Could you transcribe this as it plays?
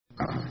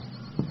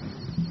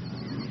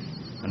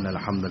إن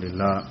الحمد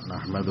لله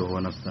نحمده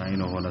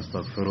ونستعينه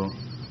ونستغفره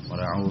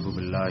ونعوذ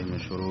بالله من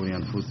شرور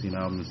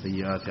أنفسنا ومن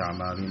سيئات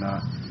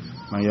أعمالنا.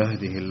 من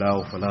يهده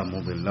الله فلا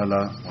مضل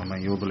له ومن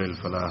يضلل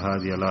فلا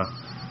هادي له،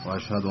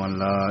 وأشهد أن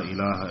لا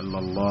إله إلا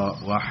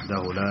الله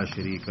وحده لا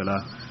شريك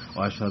له،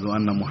 وأشهد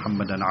أن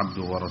محمدا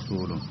عبده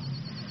ورسوله.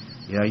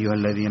 يا أيها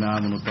الذين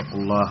آمنوا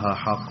اتقوا الله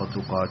حق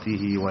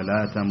تقاته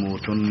ولا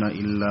تموتن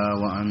إلا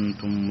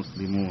وأنتم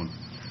مسلمون.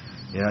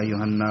 يا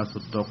أيها الناس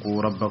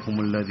اتقوا ربكم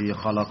الذي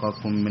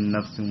خلقكم من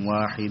نفس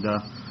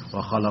واحدة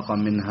وخلق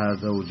منها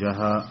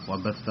زوجها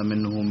وبث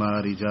منهما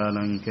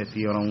رجالا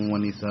كثيرا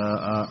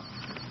ونساء،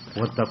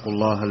 واتقوا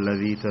الله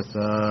الذي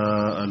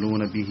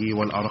تساءلون به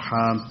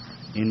والأرحام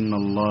إن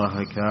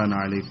الله كان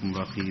عليكم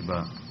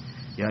رقيبا.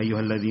 يا أيها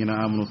الذين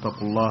آمنوا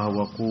اتقوا الله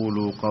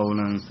وقولوا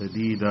قولا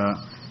سديدا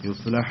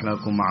يصلح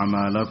لكم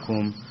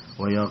أعمالكم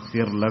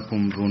ويغفر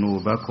لكم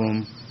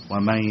ذنوبكم،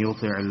 ومن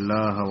يطع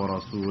الله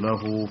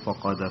ورسوله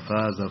فقد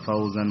فاز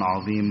فوزا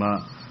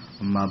عظيما.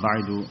 أما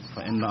بعد،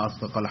 فإن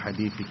أصدق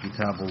الحديث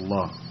كتاب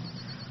الله،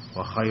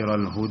 وخير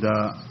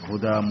الهدى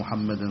هدى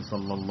محمد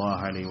صلى الله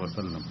عليه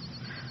وسلم،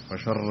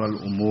 وشر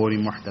الأمور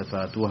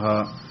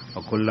محدثاتها،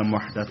 وكل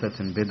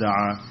محدثة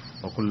بدعة،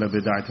 وكل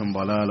بدعة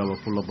ضلالة،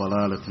 وكل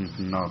ضلالة في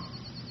النار.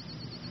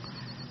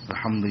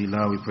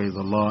 Alhamdulillah, we praise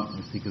Allah,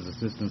 we seek His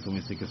assistance, and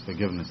we seek His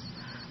forgiveness.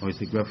 And we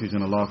seek refuge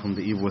in Allah from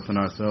the evil within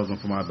ourselves and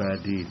from our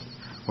bad deeds.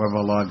 Whoever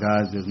Allah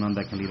guides, there is none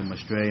that can lead him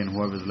astray, and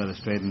whoever is led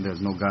astray, then there is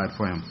no guide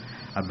for him.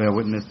 I bear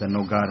witness that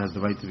no God has the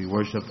right to be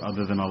worshipped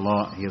other than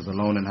Allah. He is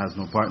alone and has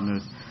no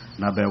partners.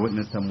 And I bear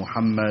witness that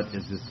Muhammad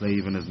is His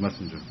slave and His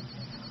messenger.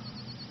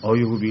 O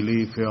you who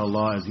believe, fear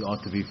Allah as you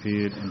ought to be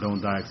feared, and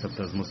don't die except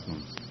as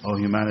Muslims. O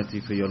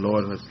humanity, fear your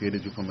Lord who has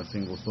created you from a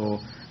single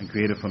soul, and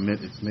created from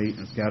it its mate,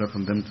 and scattered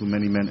from them too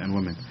many men and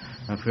women.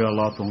 And fear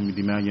Allah to whom you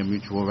demand your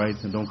mutual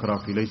rights, and don't cut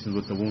off relations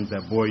with the wombs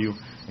that bore you.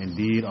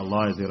 Indeed,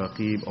 Allah is a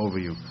Raqib over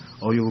you.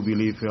 O you who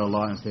believe, fear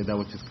Allah and say that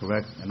which is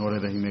correct, in order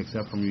that He may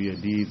accept from you your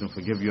deeds and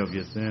forgive you of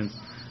your sins.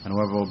 And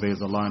whoever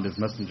obeys Allah and His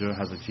Messenger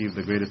has achieved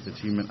the greatest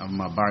achievement.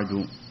 Amma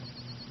ba'du.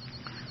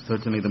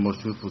 Certainly the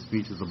most truthful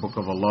speech is the Book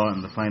of Allah,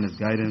 and the finest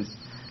guidance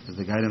is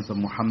the guidance of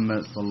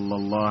Muhammad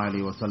sallallahu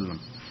alaihi wasallam.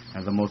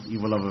 And the most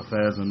evil of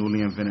affairs are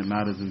newly invented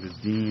matters in this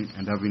deen,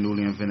 and every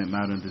newly invented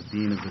matter in this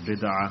deen is a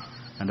bid'ah,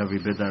 and every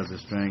bid'ah is a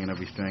straying, and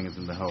every straying is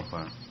in the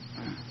hellfire.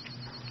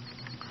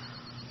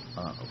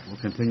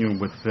 We're continuing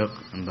with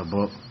fiqh in the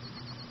book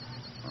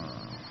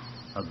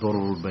Ad-Durr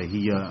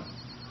al-Bahiyya,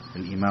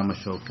 al-Imam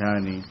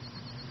al-Shawkani,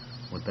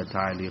 with the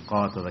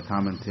ta'liqat, or the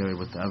commentary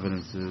with the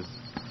evidences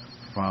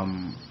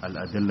from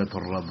Al-Adillat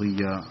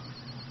al-Radiyya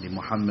li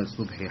Muhammad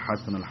Subhi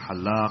Hassan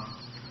al-Hallaq.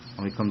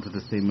 And we come to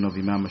the statement of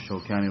Imam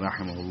al-Shawkani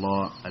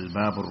rahimahullah,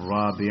 Al-Bab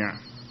al-Rabi'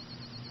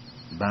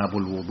 Bab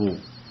al-Wudu,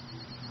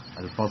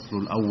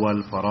 Al-Fasl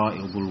al-Awwal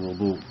Fara'id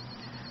al-Wudu.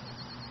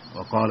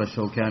 وقال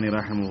الشوكاني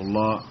رحمه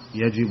الله: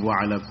 يجب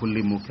على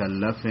كل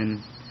مكلف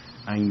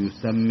أن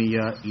يسمي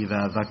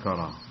إذا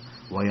ذكر،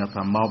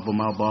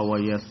 ويتمضمض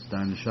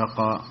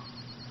ويستنشق،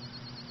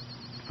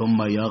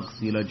 ثم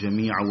يغسل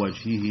جميع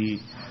وجهه،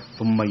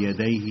 ثم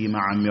يديه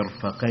مع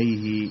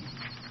مرفقيه،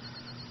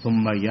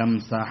 ثم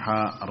يمسح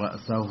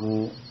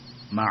رأسه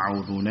مع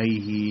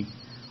أذنيه،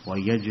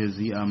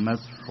 ويجزئ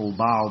مسح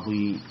بعض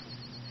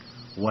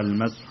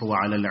والمسح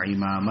على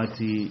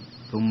العمامة،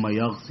 ثم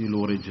يغسل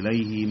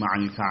رجليه مع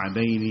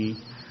الكعبين،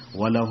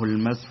 وله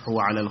المسح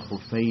على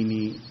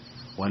الخفين،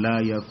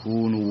 ولا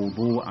يكون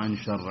وضوءا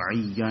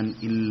شرعيا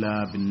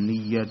إلا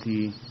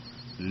بالنية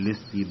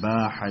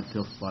لاستباحة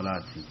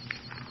الصلاة.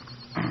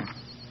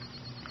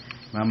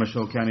 Imam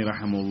Shawkani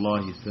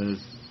rahimahullah, he says,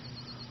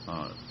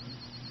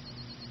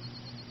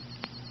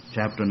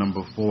 chapter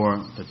number 4,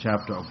 the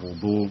chapter of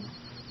wudu,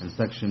 and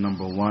section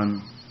number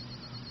 1,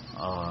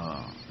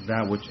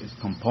 that which is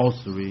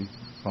compulsory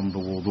from the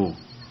wudu.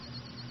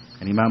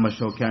 And Imam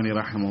Shawkani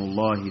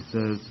rahimahullah, he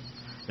says,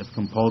 it's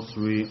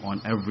compulsory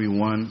on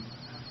everyone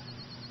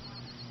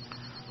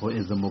who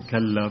is a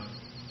mukallaf,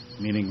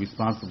 meaning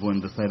responsible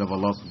in the sight of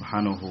Allah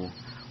subhanahu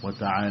wa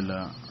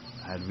ta'ala,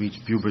 had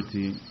reached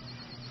puberty.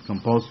 It's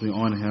compulsory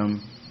on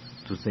him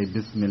to say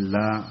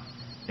Bismillah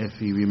if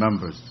he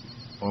remembers,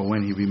 or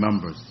when he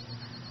remembers,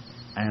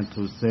 and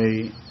to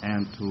say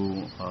and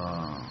to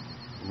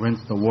rinse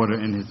the water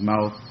in his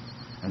mouth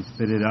and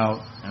spit it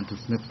out, and to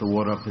sniff the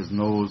water up his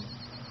nose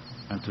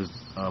and to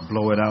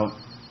blow it out,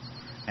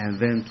 and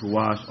then to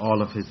wash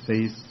all of his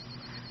face,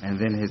 and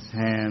then his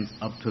hands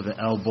up to the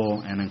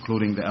elbow and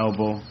including the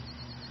elbow,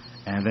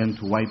 and then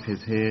to wipe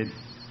his head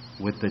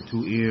with the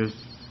 2 ears,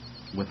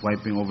 with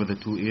wiping over the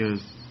 2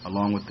 ears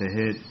along with the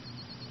head.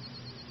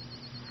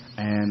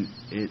 And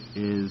it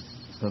is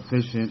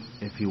sufficient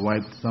if he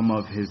wiped some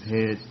of his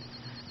head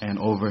and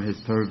over his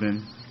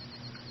turban,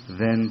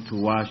 then to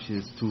wash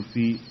his 2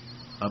 feet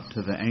up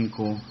to the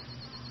ankle,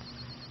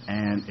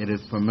 and it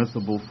is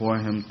permissible for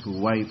him to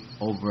wipe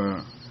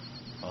over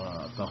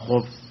the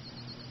khufs.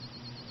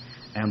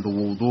 And the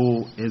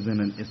wudu isn't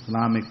an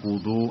Islamic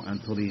wudu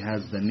until he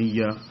has the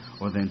niyyah,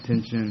 or the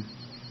intention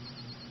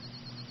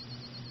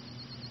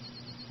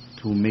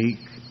to make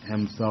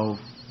himself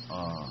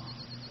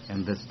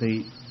in the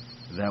state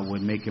that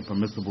would make it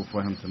permissible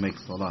for him to make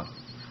salah.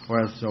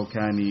 Whereas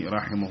Shawkani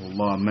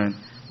rahimahullah meant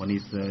when he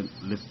said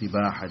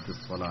listibahat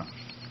as-salah.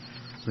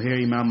 So here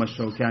Imam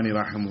Shawkani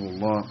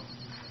rahimahullah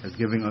is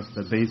giving us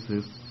the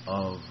basis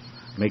of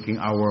making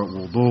our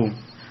wudu,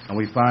 and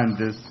we find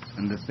this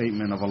in the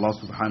statement of Allah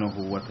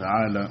subhanahu wa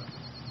ta'ala.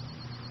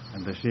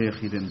 And the Shaykh,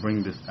 he didn't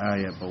bring this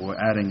ayah, but we're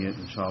adding it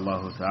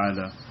inshallah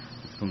ta'ala.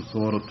 It's from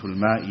Surah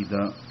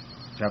Al-Ma'idah,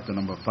 chapter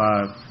number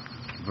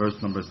 5,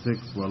 verse number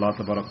 6, where Allah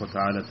tabaraka wa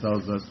ta'ala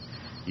tells us,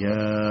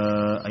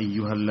 يا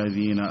أيها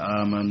الذين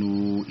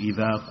آمنوا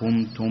إذا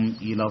قمتم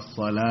إلى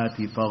الصلاة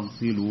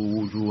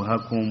فاغسلوا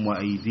وجوهكم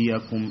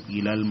وأيديكم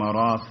إلى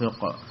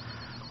المرافق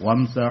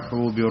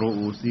وامسحوا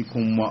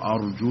برؤوسكم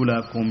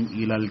وأرجلكم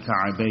إلى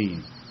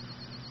الكعبين,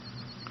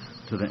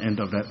 to the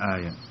end of that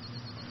ayah.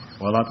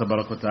 Well, Allah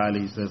Tabaraka wa Ta'ala,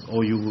 He says,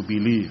 O you who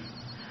believe,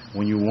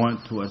 when you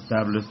want to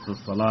establish the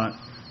salat,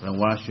 then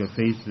wash your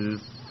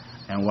faces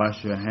and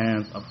wash your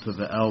hands up to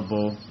the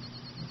elbow,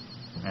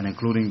 and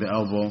including the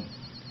elbow,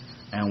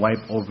 and wipe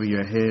over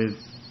your heads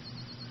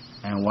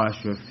and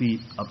wash your feet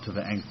up to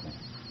the ankle.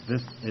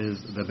 This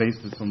is the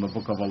basis from the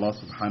book of Allah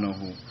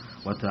subhanahu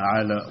wa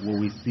ta'ala, where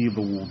we see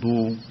the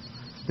wudu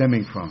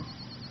stemming from.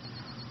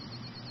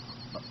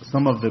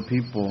 Some of the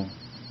people,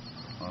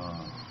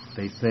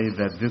 they say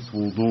that this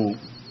wudu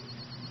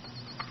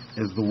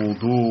is the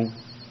wudu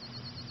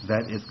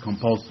that is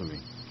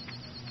compulsory.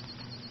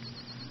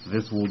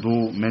 This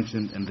wudu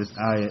mentioned in this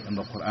ayah in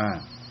the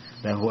Qur'an,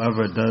 that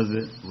whoever does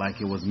it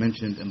like it was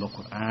mentioned in the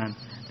Qur'an,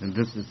 then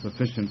this is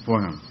sufficient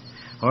for him.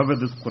 However,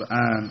 this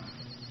Qur'an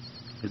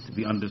is to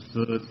be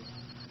understood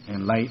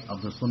in light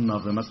of the sunnah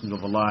of the Messenger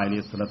of Allah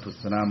alayhi salatu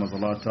wasalam, as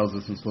Allah tells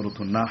us in Surah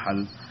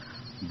Al-Nahl,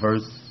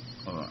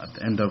 at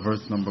the end of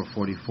verse number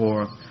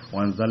 44,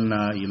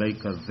 وَأَنزَلْنَا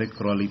إِلَيْكَ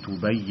الذِّكْرَ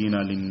لِتُبَيِّنَ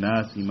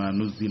لِلنَّاسِ مَا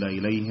نُزِّلَ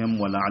إِلَيْهِمْ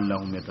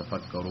وَلَعَلَّهُمْ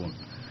يَتَفَكَّرُونَ.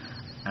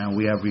 And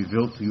we have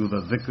revealed to you the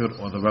dhikr,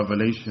 or the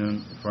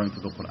revelation, referring to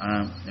the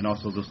Qur'an, and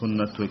also the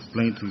sunnah, to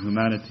explain to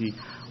humanity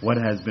what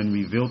has been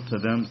revealed to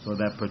them, so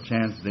that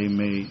perchance they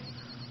may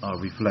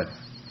reflect.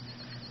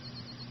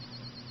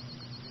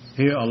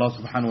 Here Allah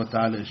subhanahu wa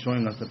ta'ala is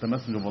showing us that the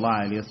Messenger of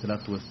Allah alayhi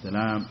salatu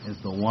wasalam is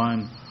the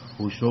one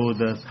who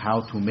showed us how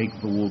to make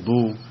the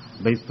wudu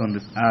based on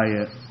this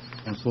ayah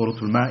in Surah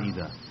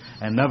Al-Ma'idah.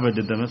 And never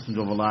did the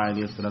Messenger of Allah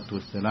alayhi salatu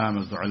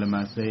wasalam, as the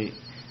ulama say,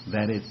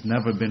 that it's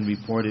never been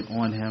reported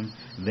on him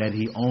that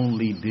he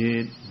only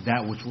did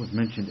that which was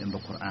mentioned in the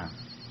Qur'an.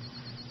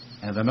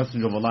 And the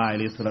Messenger of Allah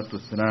alayhi salatu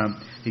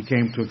wasalam, he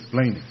came to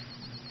explain it.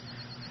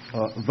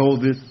 Though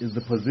this is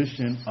the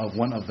position of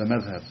one of the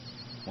madhabs,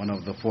 one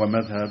of the four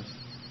madhabs,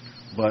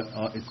 but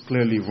it's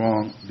clearly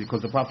wrong,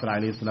 because the Prophet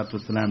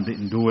ﷺ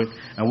didn't do it.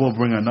 And we'll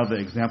bring another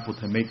example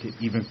to make it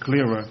even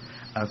clearer,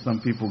 as some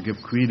people give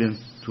credence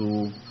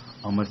to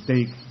a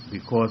mistake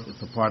because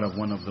it's a part of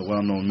one of the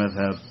well-known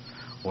madhabs,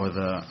 or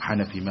the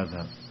Hanafi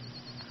madhab.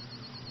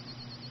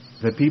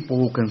 The people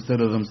who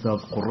consider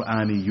themselves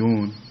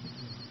Qur'aniyun,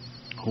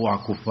 who are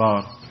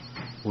kuffar,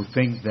 who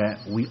think that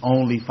we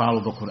only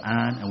follow the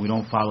Qur'an and we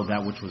don't follow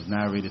that which was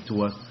narrated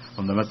to us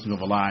from the Messenger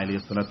of Allah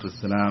alayhi salatu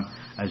wasalam,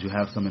 as you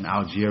have some in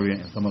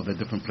Algeria and some of the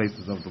different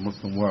places of the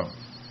Muslim world.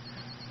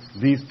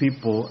 These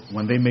people,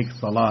 when they make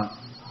salah,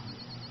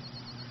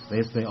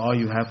 they say all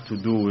you have to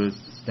do is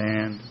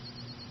stand,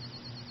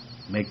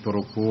 make the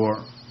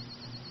ruku',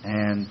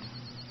 and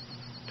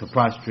to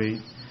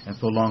prostrate, and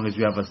so long as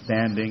you have a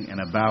standing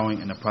and a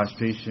bowing and a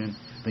prostration,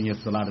 then your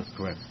salat is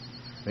correct.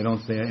 They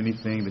don't say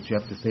anything that you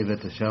have to say the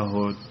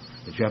tashahhud,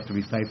 that you have to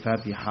recite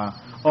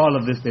Fatiha. All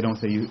of this they don't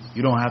say.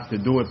 You don't have to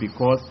do it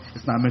because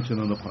it's not mentioned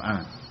in the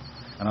Qur'an.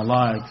 And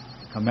Allah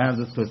commands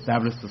us to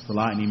establish the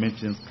salat, and He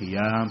mentions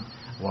qiyam,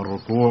 wa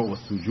ruku', wa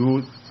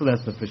sujood, so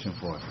that's sufficient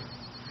for us.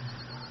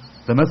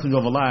 The Messenger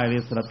of Allah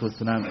alayhi salatu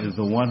wasalam is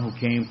the one who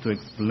came to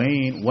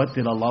explain what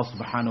did Allah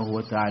subhanahu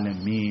wa ta'ala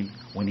mean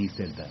when He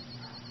said that.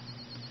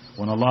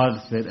 When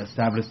Allah said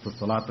establish the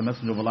salat, the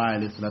Messenger of Allah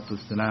alayhi salatu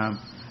wasalam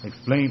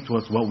explained to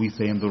us what we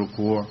say in the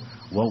ruku',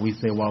 what we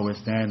say while we're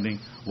standing,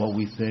 what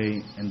we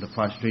say in the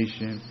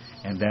prostration,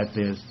 and that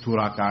there's 2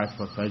 rak'ats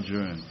for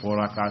Fajr and 4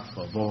 rak'ats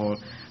for Dhuhr.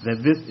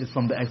 That this is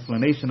from the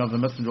explanation of the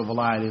Messenger of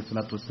Allah alayhi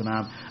salatu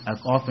wasalam, as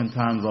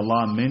oftentimes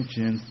Allah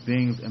mentions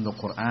things in the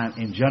Qur'an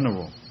in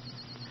general,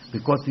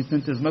 because He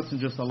sent His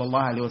Messenger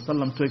sallallahu alayhi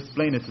wasallam to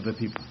explain it to the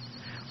people.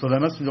 So the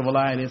Messenger of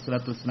Allah alayhi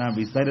salatu wasalam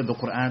recited the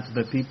Qur'an to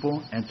the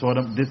people and told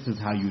them, this is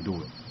how you do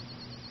it.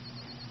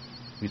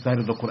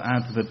 Recited the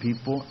Qur'an to the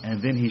people,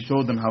 and then He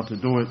showed them how to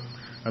do it.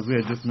 As we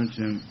had just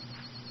mentioned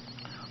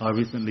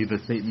recently, the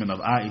statement of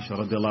Aisha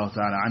radiallahu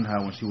ta'ala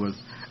anha, when she was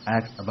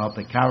asked about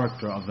the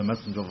character of the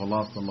Messenger of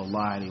Allah sallallahu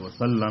alayhi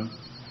wasallam,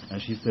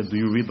 and she said, do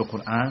you read the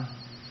Qur'an?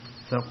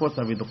 He said, of course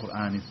I read the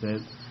Qur'an. He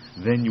said,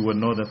 then you would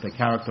know that the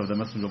character of the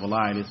Messenger of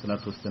Allah alayhi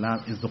salatu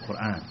wasalam is the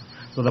Qur'an.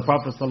 So the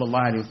Prophet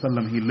sallallahu alayhi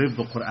wasallam, he lived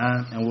the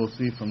Qur'an, and we'll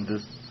see from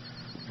this,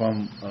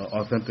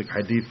 authentic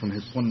hadith from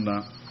his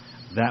sunnah,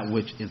 that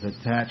which is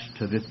attached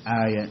to this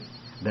ayah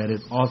that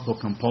is also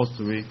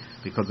compulsory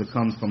because it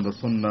comes from the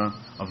sunnah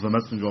of the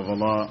Messenger of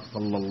Allah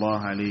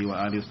sallallahu alayhi wa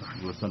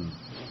alihi wa sallam.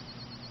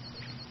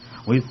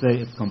 We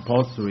say it's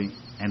compulsory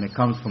and it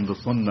comes from the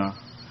sunnah.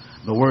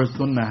 The word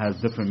sunnah has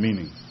different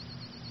meanings.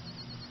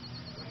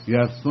 You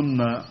have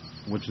sunnah,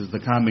 which is the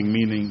common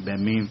meaning, that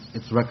means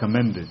it's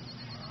recommended.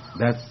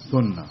 That's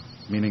sunnah,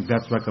 meaning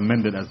that's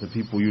recommended, as the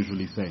people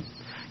usually say.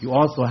 You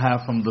also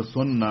have from the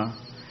sunnah,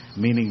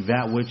 meaning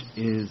that which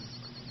is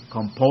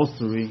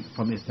compulsory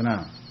from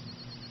Islam.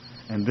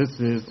 And this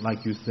is,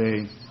 like you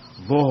say,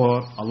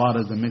 dhuhr, Allah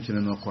doesn't mention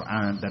in the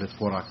Qur'an that it's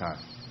 4 rak'ahs.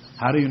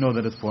 How do you know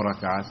that it's 4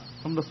 rak'ahs?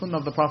 From the sunnah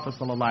of the Prophet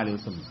sallallahu alaihi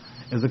wasallam.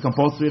 Is it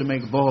compulsory to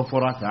make dhuhr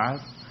 4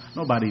 rak'ahs?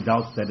 Nobody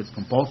doubts that it's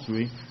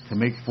compulsory to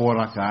make 4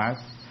 rak'ahs.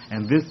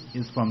 And this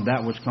is from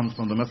that which comes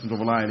from the Messenger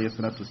of Allah alayhi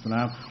salatu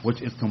wasalam,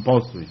 which is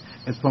compulsory.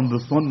 It's from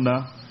the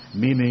sunnah,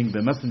 meaning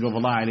the Messenger of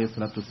Allah alayhi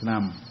salatu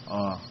wasalam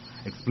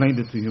explained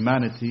it to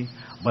humanity,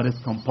 but it's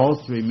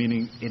compulsory,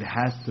 meaning it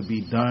has to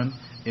be done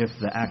if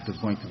the act is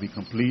going to be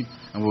complete.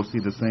 And we'll see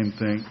the same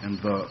thing in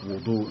the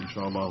wudu,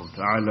 inshallah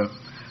ta'ala,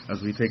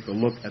 as we take a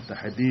look at the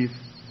hadith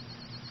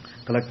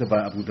collected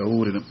by Abu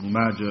Dawood and Ibn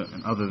Majah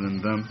and other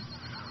than them,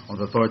 on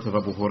the authority of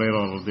Abu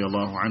Hurairah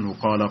radiallahu anhu,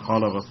 قال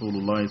رسول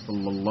الله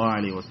صلى الله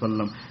عليه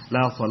وسلم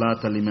لا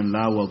صلاة لمن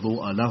لا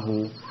وضوء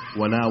له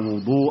ولا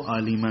وضوء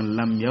لمن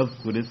لم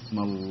يذكر اسم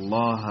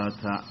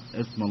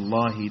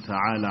الله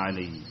تعالى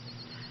عليه.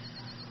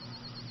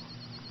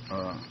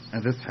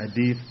 And this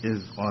hadith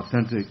is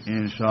authentic,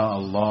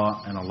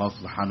 insha'Allah, and Allah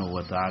subhanahu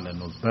wa ta'ala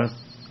knows best,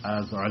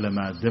 as the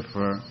ulama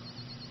differ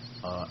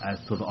as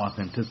to the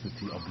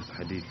authenticity of this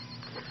hadith,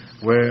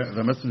 where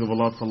the Messenger of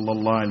Allah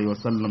sallallahu alayhi wa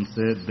sallam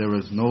said, there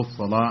is no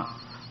salah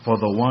for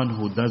the one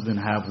who doesn't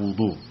have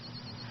wudu,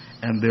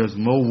 and there's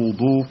no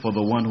wudu for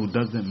the one who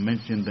doesn't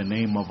mention the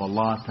name of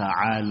Allah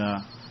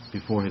ta'ala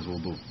before his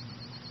wudu.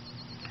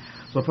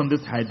 So from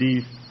this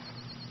hadith,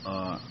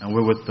 and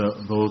we're with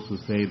those who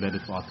say that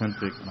it's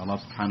authentic and Allah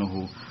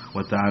subhanahu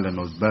wa ta'ala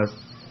knows best,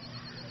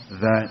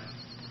 that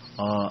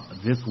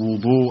this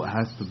wudu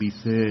has to be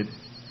said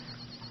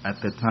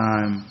at the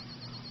time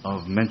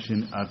of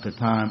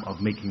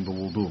making the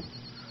wudu,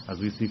 as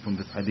we see from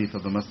this hadith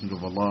of the Messenger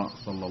of Allah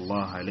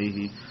sallallahu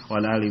alayhi wa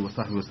alihi wa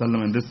sahbihi wa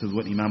sallam. And this is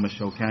what Imam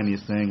al-Shawkani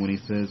is saying when he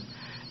says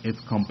it's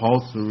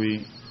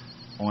compulsory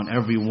on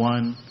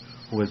everyone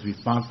who is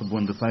responsible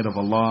in the sight of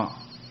Allah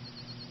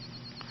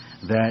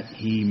that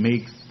he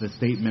makes the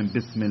statement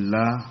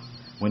Bismillah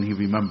when he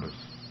remembers.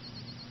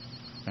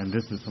 And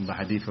this is from the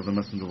hadith of the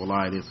Messenger of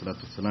Allah alayhi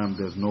salatu wasalam.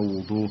 There's no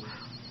wudu,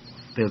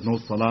 there's no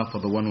salah for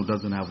the one who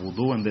doesn't have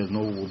wudu, and there's no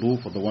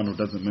wudu for the one who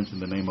doesn't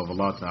mention the name of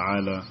Allah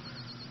ta'ala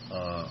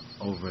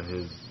over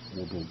his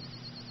wudu.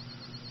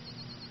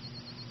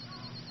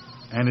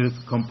 And it is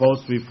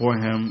compulsory for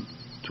him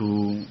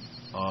to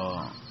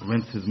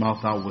rinse his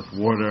mouth out with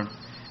water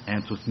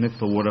and to sniff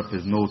the water up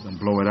his nose and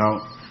blow it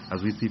out,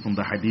 as we see from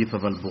the hadith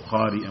of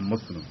Al-Bukhari and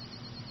Muslim.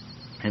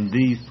 And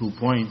these 2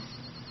 points,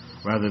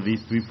 rather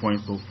these 3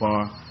 points so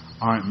far,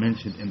 aren't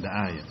mentioned in the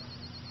ayah,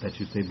 that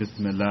you say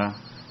Bismillah,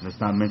 and it's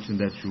not mentioned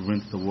that you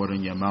rinse the water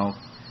in your mouth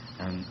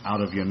and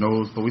out of your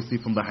nose. But we see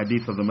from the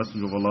hadith of the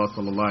Messenger of Allah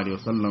sallallahu alaihi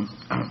wasallam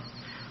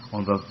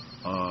on the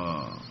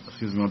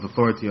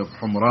authority of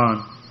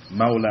Humran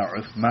Mawla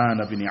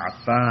Uthman ibn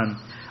Affan,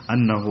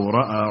 أنه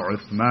رأى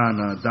عثمان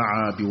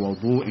دعا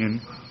بوضوء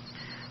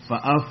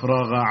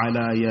فأفرغ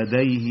على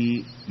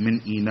يديه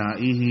من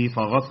إنائه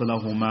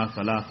فغسلهما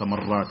 3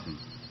 مرات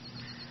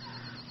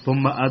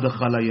ثم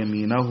أدخل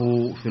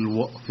يمينه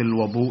في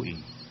الوضوء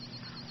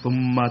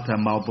ثم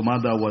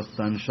تمضمض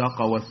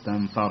واستنشق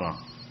واستنثر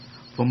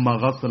ثم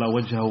غسل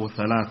وجهه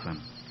 3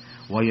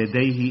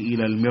 ويديه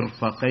إلى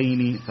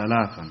المرفقين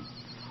 3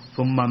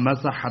 ثم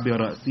مسح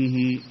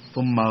برأسه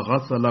ثم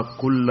غسل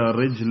كل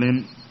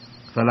رجل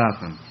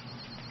 3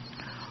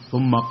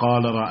 ثم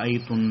قال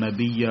رأيت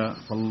النبي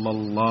صلى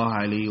الله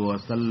عليه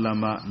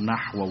وسلم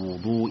نحو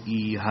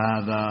وضوئي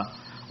هذا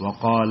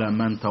وقال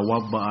من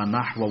توضأ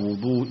نحو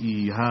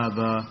وضوئي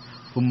هذا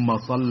ثم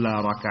صلى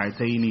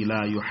ركعتين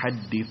لا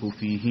يحدث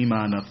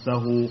فيهما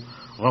نفسه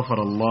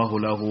غفر الله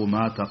له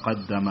ما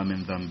تقدم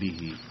من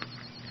ذنبه.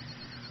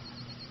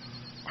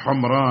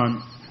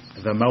 Humran,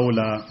 the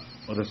Mawla,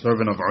 or the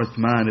servant of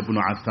Uthman ibn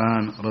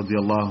Affan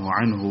radiallahu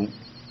anhu,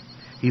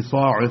 he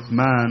saw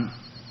Uthman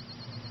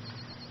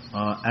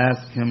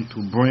ask him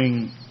to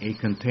bring a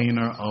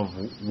container of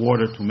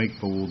water to make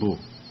the wudu.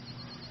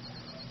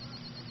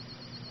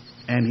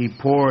 And he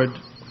poured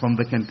from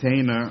the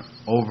container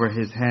over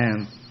his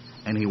hands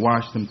and he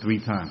washed them 3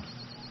 times.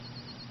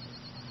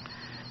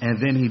 And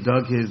then he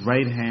dug his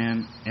right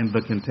hand in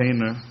the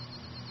container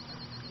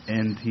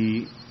and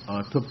he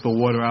took the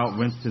water out,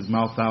 rinsed his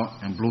mouth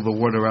out and blew the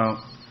water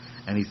out,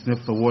 and he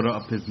sniffed the water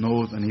up his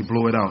nose and he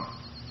blew it out.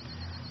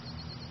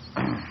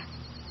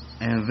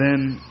 And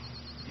then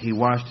he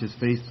washed his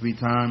face 3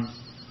 times,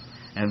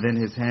 and then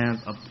his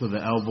hands up to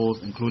the elbows,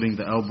 including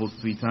the elbows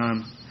 3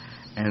 times,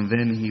 and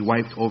then he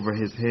wiped over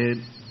his head,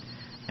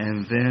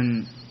 and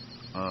then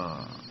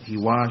he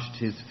washed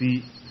his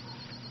feet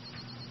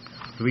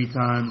 3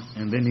 times,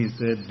 and then he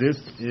said,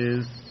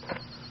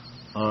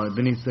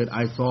 then he said,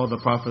 I saw the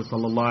Prophet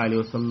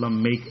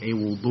ﷺ make a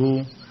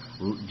wudu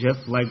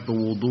just like the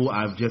wudu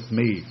I've just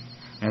made.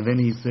 And then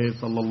he said,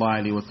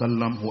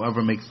 ﷺ,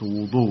 whoever makes a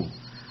wudu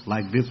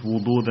like this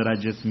wudu that I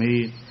just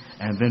made,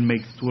 and then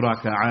makes 2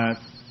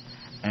 raka'ats,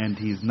 and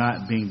he's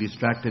not being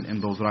distracted in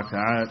those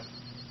raka'ats,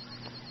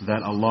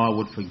 that Allah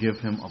would forgive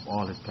him of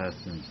all his past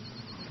sins.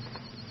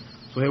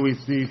 So here we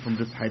see from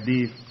this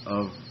hadith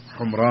of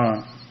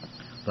Humran,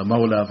 the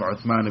Mawla of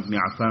Uthman ibn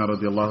Affan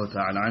radiallahu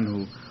ta'ala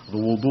anhu, the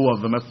wudu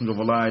of the Messenger of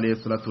Allah alayhi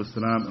salatu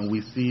wasalam, and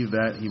we see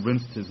that he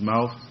rinsed his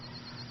mouth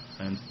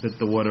and spit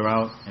the water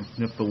out and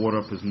sniffed the water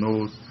up his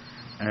nose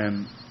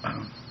and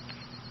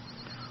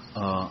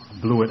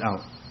blew it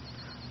out.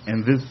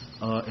 And this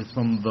is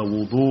from the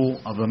wudu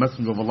of the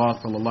Messenger of Allah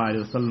sallallahu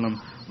alayhi wasallam,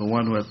 the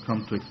one who has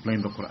come to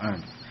explain the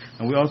Qur'an.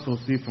 And we also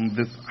see from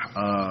this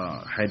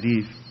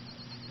hadith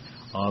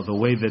the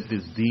way that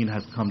this deen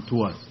has come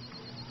to us.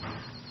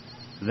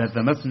 That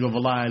the Messenger of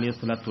Allah alayhi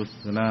salatu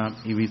wasalam,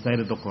 he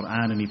recited the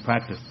Qur'an and he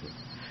practiced it.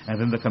 And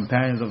then the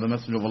companions of the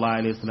Messenger of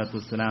Allah alayhi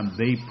salatu wasalam,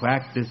 they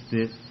practiced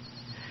it.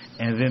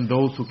 And then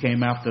those who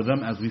came after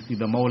them, as we see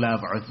the Mawla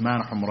of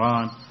Uthman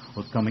Humran,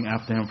 was coming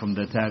after him from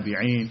the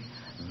Tabi'een,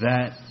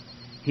 that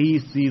he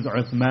sees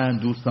Uthman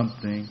do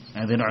something,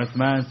 and then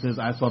Uthman says,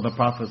 I saw the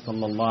Prophet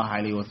sallallahu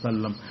alaihi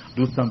wasallam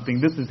do something.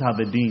 This is how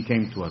the deen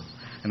came to us.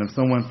 And if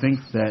someone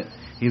thinks that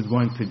he's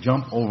going to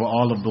jump over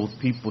all of those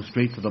people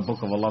straight to the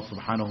book of Allah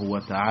subhanahu wa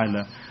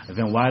ta'ala,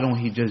 then why don't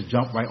he just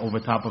jump right over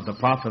top of the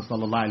Prophet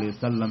sallallahu alaihi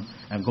wasallam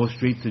and go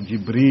straight to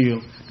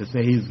Jibreel to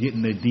say he's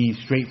getting the deen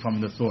straight from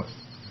the source?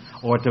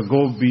 Or to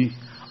go be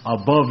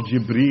above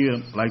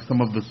Jibreel like some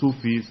of the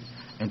Sufis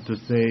and to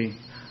say,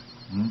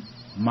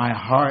 my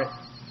heart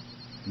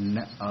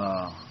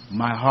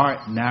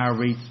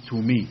narrates to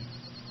me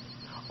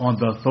on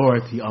the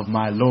authority of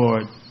my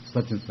Lord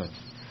such and such.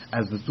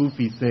 As the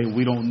Sufis say,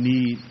 we don't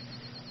need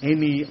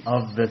any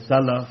of the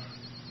Salaf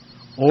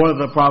or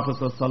the Prophet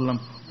ﷺ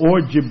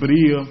or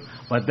Jibreel,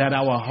 but that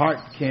our heart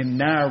can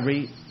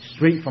narrate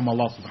straight from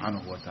Allah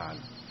subhanahu wa ta'ala.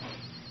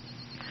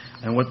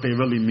 And what they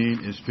really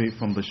mean is straight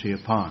from the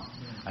shaitan,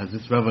 as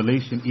this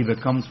revelation either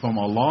comes from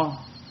Allah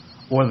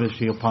or the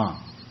shaitan.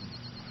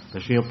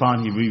 The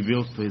shaitan, he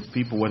reveals to his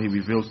people what he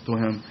reveals to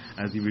him,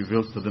 as he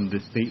reveals to them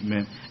this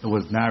statement, it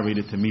was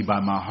narrated to me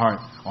by my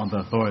heart on the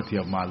authority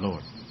of my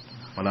Lord.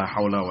 وَلَا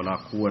حَوْلَ وَلَا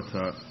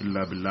قُوَّةَ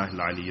إِلَّا بِاللَّهِ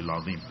الْعَلِيِّ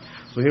الْعَظِيمِ.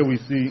 So here we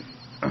see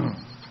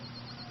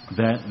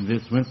that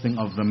this rinsing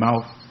of the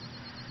mouth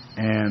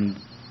and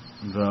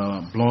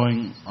the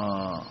blowing,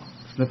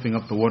 sniffing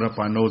up the water up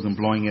our nose and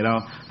blowing it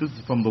out, this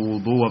is from the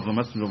wudu of the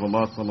Messenger of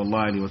Allah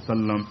sallallahu alaihi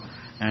wasallam,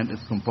 and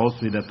it's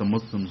compulsory that the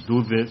Muslims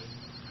do this.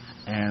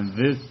 And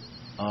this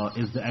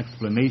is the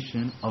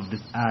explanation of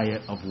this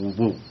ayah of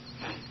wudu.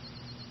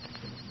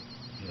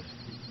 Yes.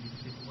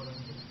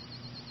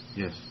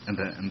 Yes. And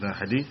the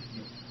hadith?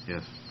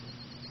 Yes.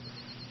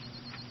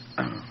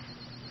 And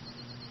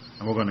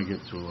we're going to get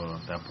to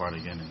that part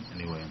again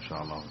anyway,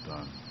 inshallah.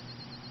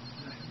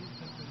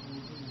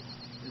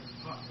 Is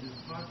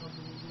part of the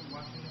wudu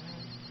washing your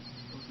hands?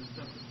 Or is it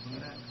separate from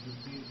that? It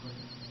seems like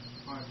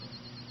it's part of it.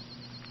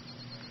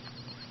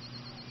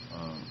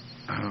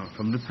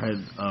 From this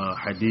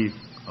hadith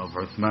of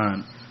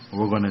Uthman,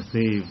 we're going to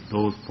save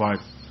those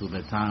parts to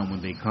the time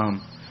when they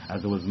come,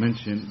 as it was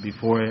mentioned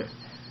before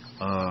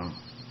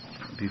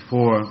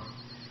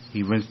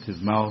he rinsed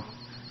his mouth,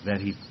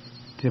 that he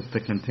tipped the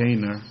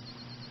container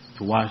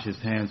to wash his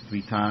hands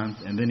 3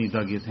 times, and then he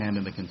dug his hand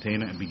in the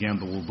container and began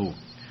the wudu.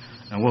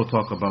 And we'll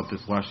talk about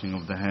this washing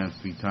of the hands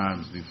 3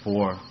 times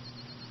before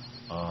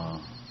the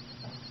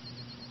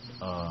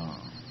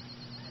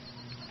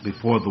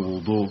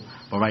wudu.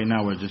 But right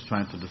now we're just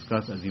trying to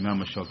discuss, as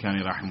Imam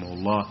al-Shawkani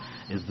rahimahullah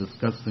is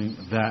discussing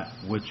that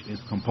which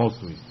is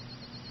compulsory.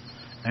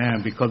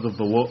 And because of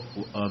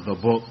the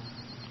book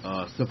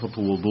Sifatul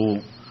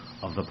Wudu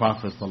of the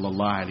Prophet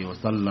sallallahu alaihi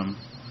wasallam,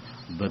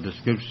 the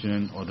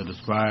description or the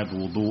described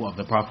wudu of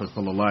the Prophet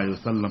sallallahu alaihi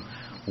wasallam,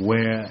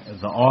 where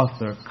the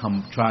author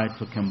tried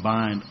to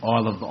combine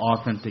all of the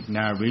authentic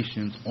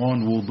narrations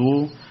on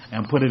wudu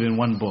and put it in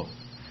one book.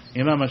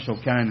 Imam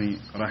al-Shawkani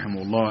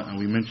rahimahullah, and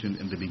we mentioned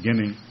in the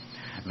beginning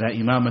that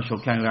Imam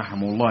al-Shawkani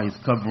rahimahullah is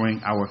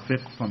covering our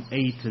fiqh from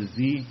A to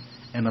Z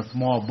in a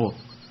small book,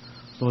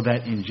 so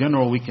that in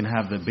general we can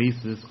have the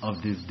basis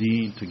of this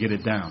deen to get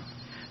it down.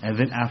 And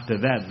then after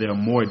that there are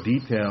more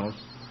details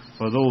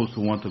for those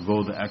who want to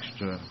go the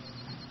extra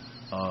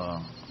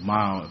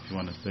mile, if you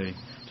want to say,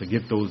 to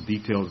get those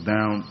details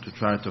down, to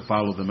try to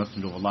follow the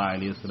Messenger of Allah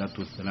alayhi salatu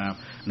wasalam,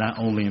 not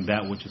only in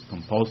that which is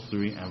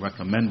compulsory and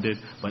recommended,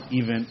 but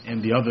even in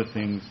the other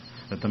things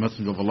that the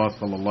Messenger of Allah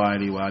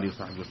sallallahu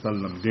alayhi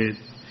wasallam did.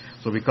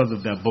 So because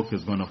of that book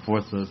is going to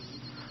force us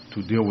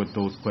to deal with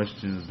those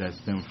questions that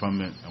stem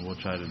from it, and we'll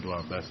try to do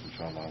our best,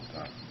 inshallah.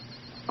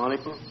 Assalamu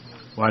alaikum.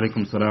 Wa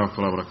alaikum salam wa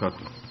rahmatullahi wa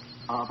barakatuh.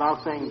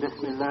 About saying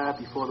Bismillah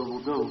before the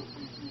wudu,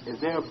 is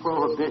there a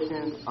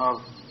prohibition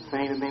of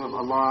saying the name of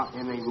Allah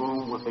in a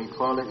room with a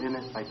toilet in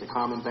it, like the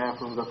common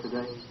bathrooms of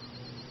today?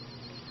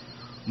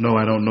 No,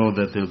 I don't know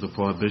that there's a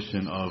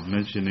prohibition of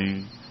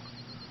mentioning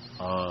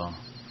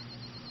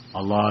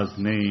Allah's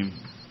name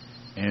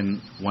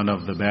in one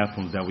of the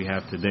bathrooms that we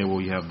have today, where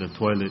we have the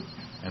toilet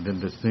and then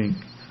the sink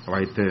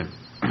right there.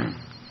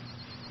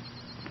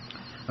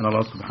 And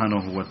Allah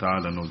subhanahu wa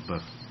ta'ala knows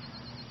best.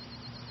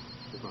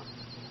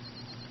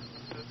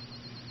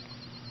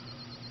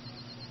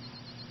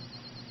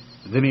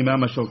 Then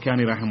Imam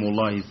Shawkani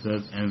rahimahullah, he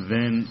says, and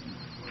then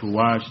to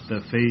wash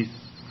the face,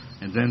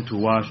 and then to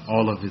wash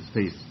all of his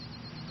face.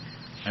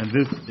 And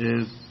this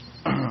is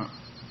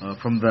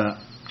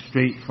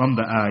straight from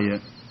the ayah,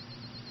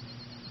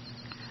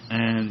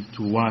 and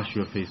to wash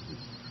your faces.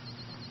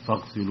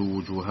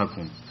 فَاغْسِلُوا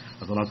وُجُوهَكُمْ,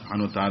 as Allah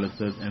subhanahu wa ta'ala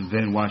says, and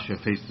then wash your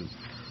faces.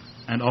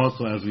 And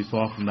also, as we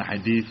saw from the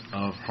hadith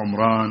of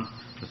Humran,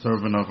 the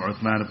servant of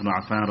Uthman ibn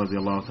Affan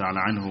radiallahu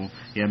ta'ala anhu,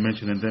 he had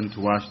mentioned, and then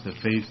to wash the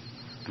face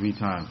 3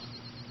 times.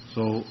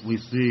 So we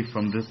see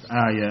from this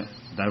ayah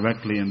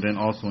directly, and then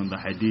also in the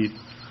hadith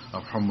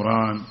of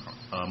Humran,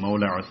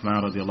 Mawla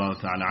Uthman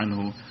radiallahu ta'ala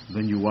anhu,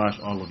 then you wash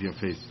all of your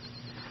face.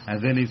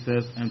 And then he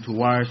says, and to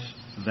wash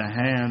the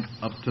hand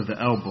up to the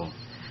elbow.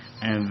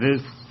 And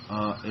this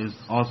is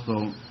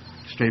also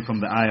straight from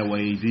the ayah,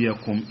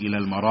 وَأَيْدِيَكُمْ إِلَى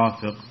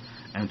الْمَرَافِقِ,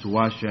 and to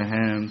wash your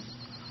hands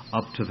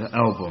up to the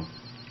elbow.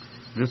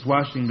 This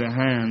washing the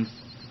hands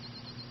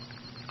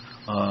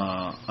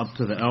up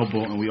to the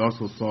elbow, and we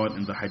also saw it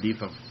in the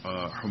hadith of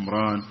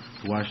Humran,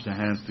 to wash the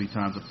hands 3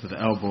 times up to the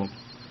elbow.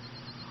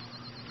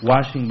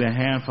 Washing the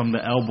hand from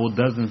the elbow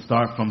doesn't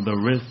start from the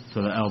wrist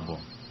to the elbow.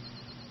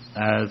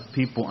 As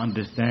people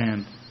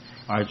understand,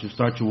 alright, you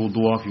start your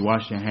wudu off, you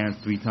wash your hands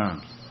 3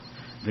 times.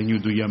 Then you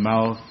do your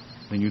mouth,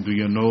 then you do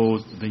your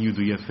nose, then you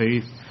do your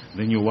face,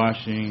 then you're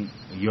washing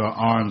your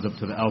arms up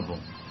to the elbow.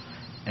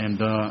 And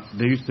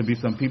there used to be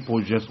some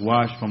people just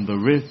wash from the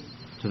wrist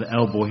to the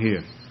elbow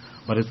here.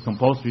 But it's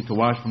compulsory to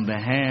wash from the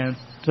hands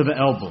to the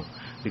elbow,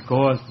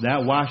 because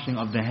that washing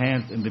of the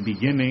hands in the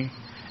beginning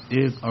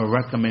is a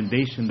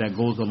recommendation that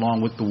goes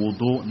along with the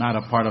wudu, not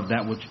a part of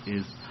that which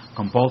is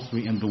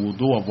compulsory in the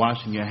wudu of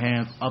washing your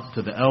hands up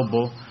to the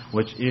elbow,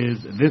 which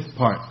is this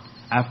part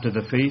after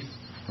the face.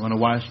 You want to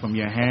wash from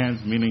your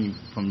hands, meaning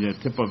from your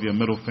tip of your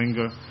middle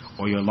finger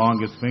or your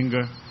longest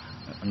finger,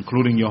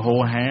 including your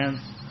whole hands,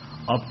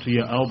 up to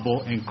your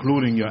elbow,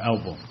 including your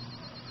elbow.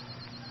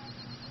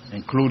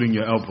 Including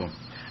your elbow.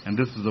 And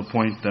this is a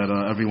point that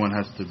everyone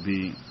has to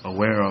be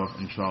aware of,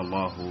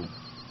 inshallah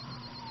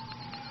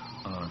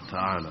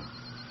ta'ala.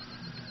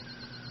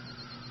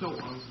 So,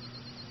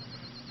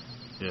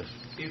 yes.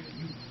 If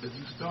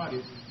you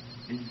started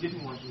and you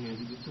didn't wash your hands,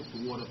 you just took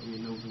the water from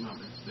your nose and mouth,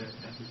 that's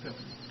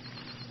acceptable.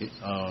 If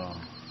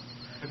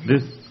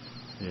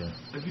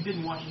you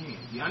didn't wash your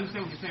hands, you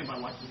understand what you're saying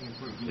about washing your hands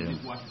first. You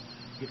just wash,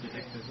 get the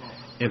excess off.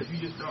 If you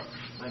just start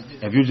like this,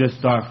 if you just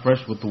start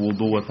fresh with the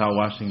wudu without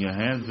washing your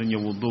hands, then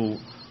your wudu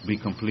be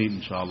complete,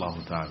 inshallah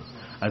ta'ala.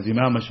 As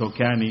Imam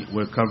Shawkani,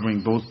 we're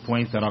covering those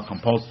points that are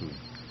compulsory.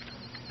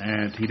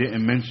 And he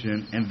didn't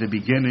mention in the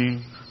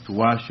beginning to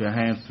wash your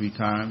hands 3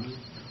 times.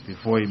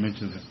 Before he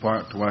mentions this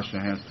part, to wash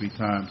your hands 3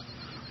 times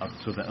up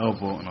to the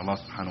elbow, and Allah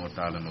subhanahu wa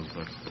ta'ala knows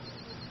best.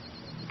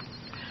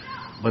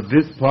 But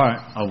this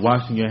part of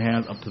washing your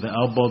hands up to the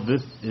elbow,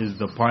 this is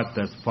the part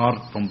that's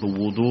far from the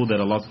wudu that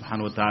Allah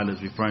subhanahu wa ta'ala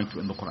is referring to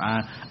in the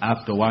Qur'an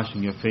after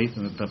washing your face,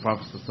 and that the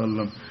Prophet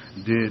sallallahu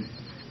did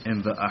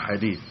in the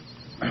ahadith.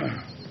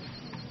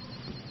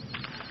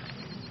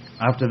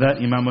 After that,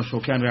 Imam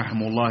Shawkani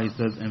rahimahullah, he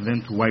says, and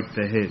then to wipe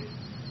the head.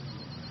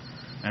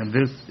 And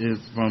this is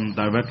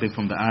directly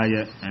from the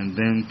ayah, and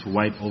then to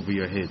wipe over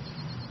your head.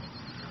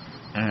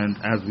 And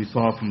as we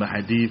saw from the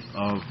hadith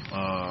of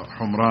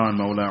Humran,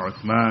 Mawla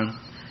Uthman,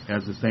 he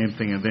has the same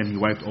thing, and then he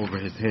wiped over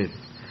his head.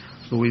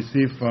 So we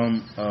see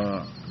from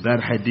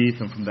that hadith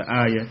and from the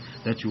ayah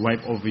that you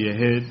wipe over your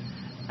head.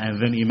 And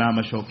then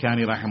Imam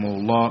Shawkani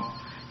rahimahullah,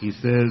 he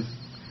says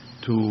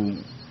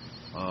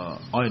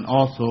and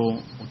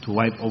also to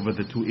wipe over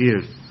the 2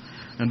 ears.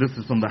 And this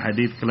is from the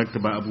hadith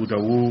collected by Abu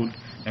Dawood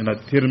and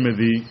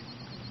At-Tirmidhi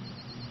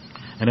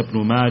and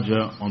Ibn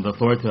Majah on the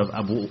authority of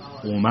Abu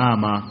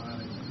Umama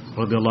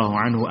radiallahu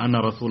anhu,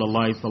 anna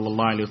Rasulullah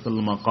sallallahu alayhi wa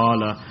sallam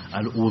qala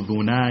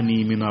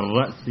al-udhunani min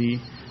al-ra'si.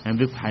 And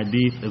this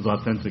hadith is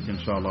authentic,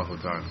 inshallah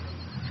ta'ala,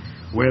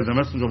 where the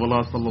Messenger of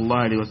Allah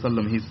sallallahu alayhi wa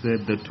sallam, he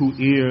said the 2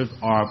 ears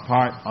are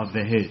part of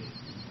the head.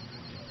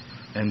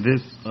 And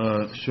this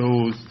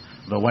shows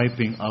the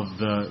wiping of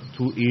the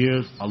 2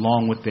 ears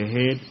along with the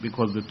head,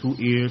 because the 2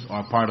 ears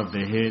are part of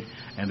the head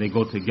and they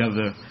go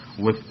together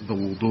with the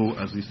wudu,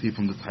 as we see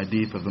from this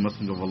hadith of the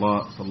Messenger of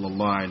Allah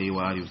sallallahu alayhi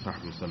wa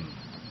sallam.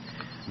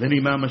 Then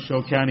Imam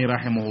Shawkani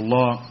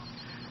rahimahullah,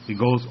 he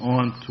goes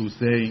on to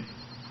say,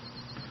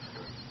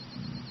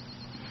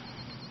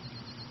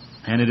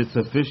 and it is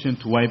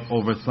sufficient to wipe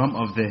over some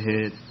of the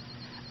head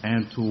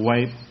and to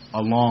wipe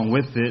along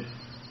with it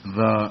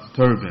the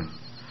turban.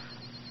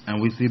 And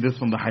we see this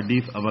from the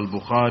hadith of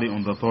Al-Bukhari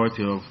on the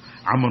authority of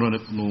Amr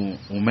ibn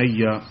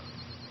Umayyah.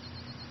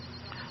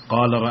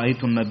 قال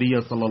رأيت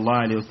النبي صلى الله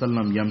عليه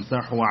وسلم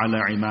يمسح على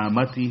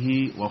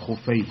عمامته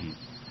وخفيه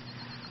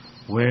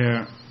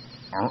where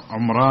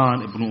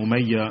Umran ibn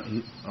Umayyah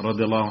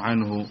radiallahu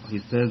anhu, he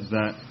says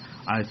that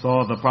I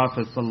saw the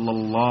Prophet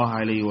sallallahu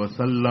alaihi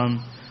wasallam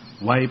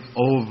wipe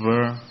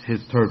over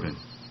his turban.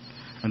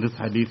 And this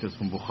hadith is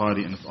from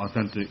Bukhari and it's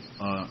authentic,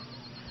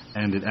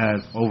 and it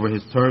adds over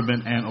his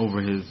turban and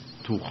over his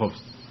two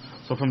khufs.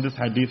 So from this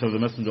hadith of the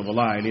Messenger of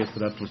Allah alayhi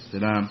salatu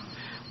wassalam,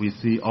 we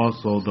see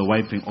also the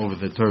wiping over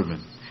the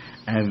turban.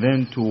 And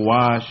then to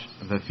wash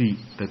the feet,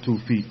 the 2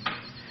 feet.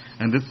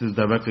 And this is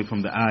directly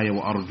from the ayah,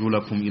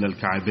 وَأَرْجُلَكُمْ إِلَى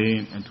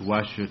الْكَعْبَيْنِ, and to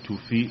wash your 2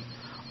 feet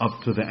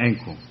up to the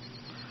ankle.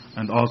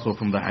 And also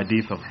from the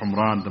hadith of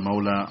Humran, the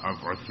Mawla of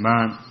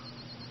Uthman.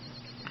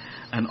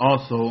 And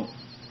also,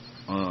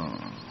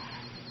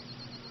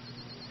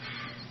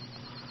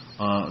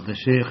 the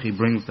Shaykh, he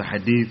brings the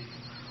hadith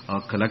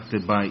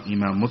collected by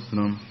Imam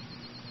Muslim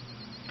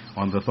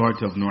on the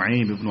authority of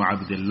Nu'aym ibn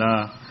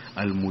Abdullah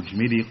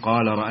al-Mujmiri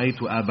قال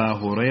رأيت أبا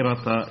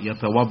هريرة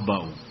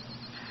يتوضأ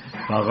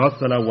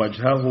فغسل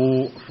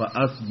وجهه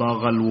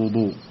فأسبغ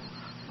الوضوء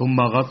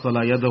ثم غسل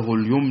يده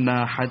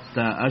اليمنى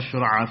حتى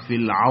أشرع في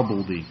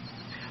العضد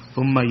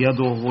ثم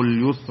يده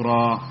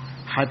اليسرى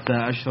حتى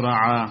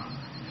أشرع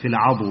في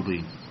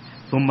العضد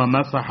ثم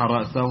مسح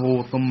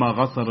رأسه ثم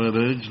غسل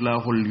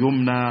رجله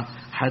اليمنى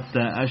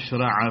حتى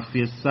أشرع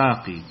في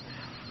الساق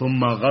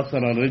ثم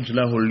غسل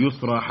رجله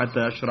اليسرى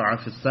حتى أشرع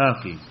في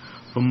الساق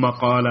ثم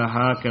قال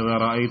هكذا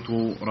رأيت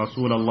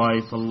رسول الله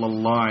صلى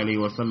الله عليه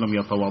وسلم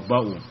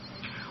يتوضأ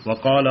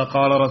وقال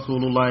قال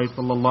رسول الله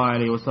صلى الله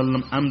عليه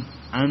وسلم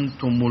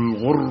أنتم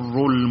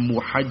الغر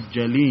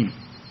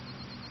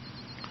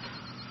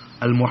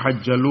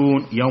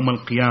المحجلون يوم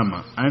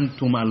القيامة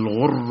أنتم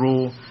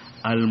الغر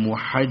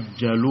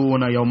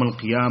المحجلون يوم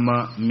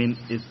القيامة من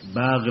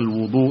إسباغ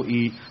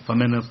الوضوء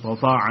فمن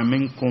استطاع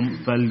منكم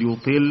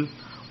فليطل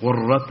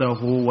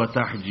غرته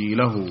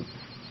وتحجيله.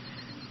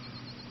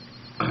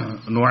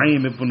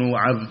 Nu'aym ibn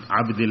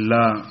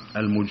Abdullah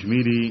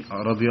al-Mujmiri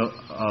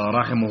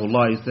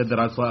rahimahullah, he said that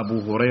I saw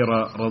Abu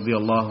Huraira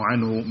radiallahu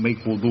anhu make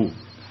wudu,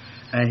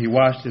 and he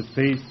washed his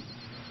face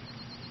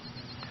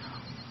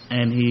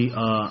and he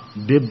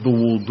did the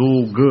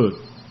wudu good.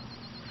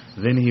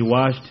 Then he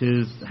washed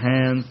his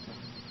hands,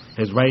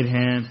 his right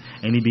hand,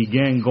 and he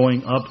began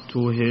going up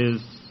to his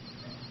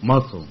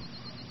muscle.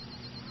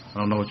 I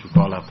don't know what you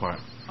call that part.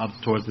 Up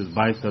towards his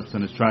biceps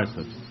and his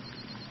triceps,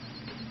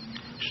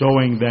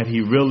 showing that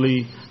he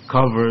really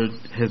covered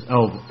his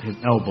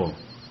elbow.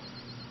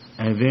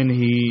 And then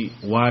he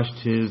washed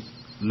his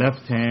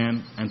left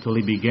hand until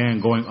he began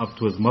going up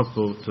to his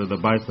muscle, to the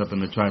bicep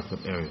and the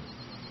tricep area.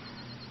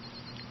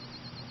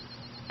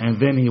 And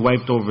then he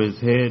wiped over his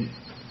head,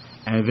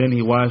 and then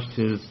he washed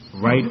his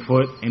right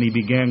foot and he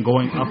began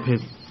going up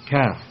his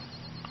calf,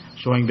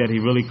 showing that he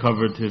really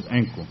covered his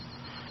ankle.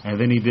 And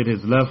then he did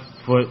his left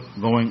foot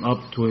going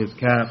up to his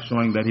calf,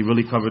 showing that he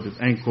really covered his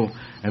ankle.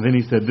 And then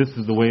he said, this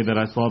is the way that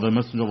I saw the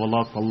Messenger of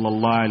Allah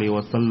sallallahu alaihi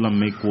wasallam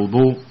make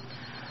wudu.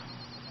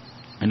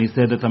 And he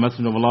said that the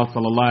Messenger of Allah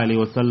sallallahu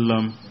alaihi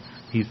wasallam,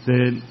 he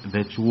said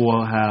that you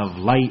will have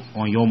light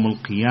on Yawm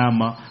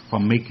al-Qiyamah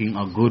from making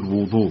a good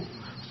wudu.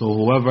 So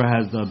whoever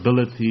has the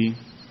ability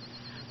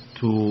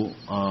to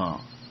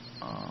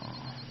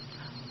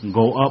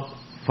go up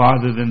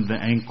farther than the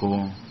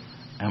ankle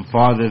and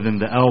farther than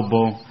the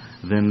elbow,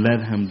 then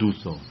let him do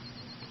so.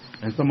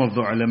 And some of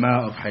the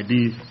ulama of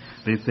hadith,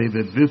 they say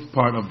that this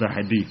part of the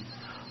hadith,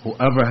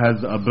 whoever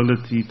has the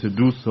ability to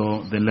do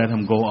so, then let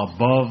him go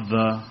above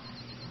the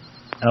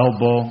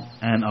elbow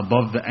and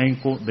above the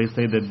ankle. They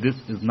say that this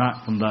is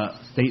not from the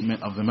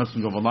statement of the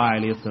Messenger of Allah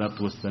alayhi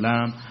salatu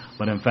wasalam,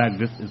 but in fact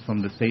this is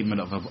from the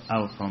statement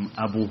from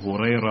Abu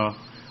Huraira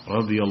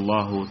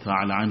radiyallahu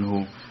ta'ala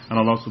anhu, and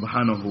Allah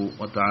subhanahu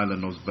wa ta'ala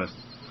knows best.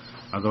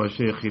 As our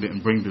Shaykh, he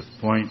didn't bring this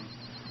point,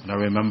 and I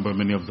remember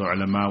many of the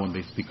ulama, when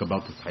they speak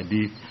about this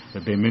hadith,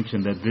 that they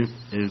mention that this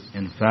is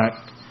in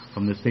fact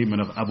from the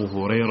statement of Abu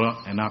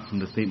Huraira and not from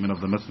the statement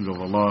of the Messenger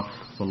of Allah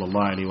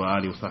sallallahu alaihi wa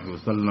alihi wa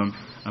sallam,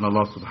 and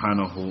Allah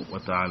subhanahu wa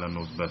ta'ala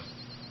knows best.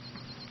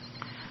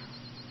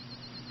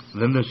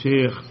 Then the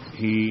Shaykh,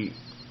 he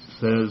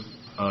says,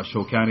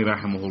 Shawkani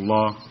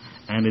rahimahullah,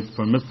 and it's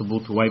permissible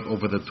to wipe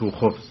over the two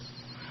khufs.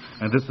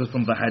 And this is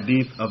from the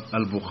hadith of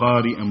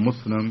Al-Bukhari and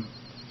Muslim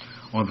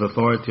on the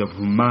authority of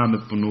Hammam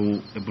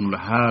ibn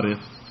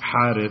al-Harith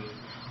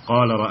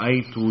قال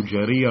رأيت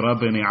جرير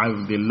بن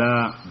عبد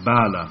الله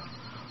بالا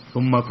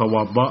ثم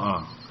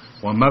توضأ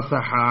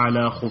ومسح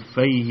على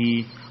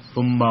خفيه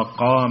ثم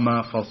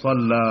قام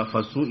فصلى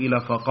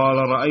فسئل فقال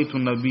رأيت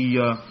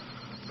النبي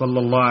صلى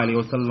الله عليه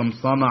وسلم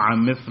صنع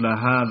مثل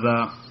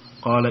هذا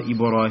قال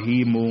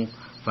إبراهيم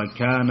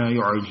فكان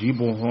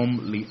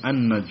يعجبهم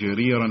لأن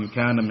جريرا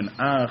كان من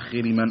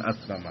آخر من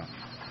أسلم.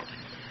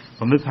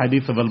 From this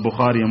hadith of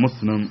Al-Bukhari and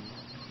Muslim,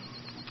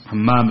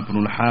 Hammam ibn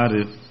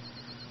al-Harith,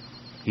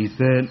 he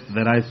said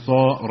that I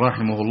saw,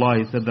 rahimahullah,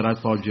 he said that I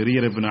saw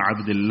Jarir ibn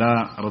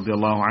Abdullah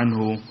radiallahu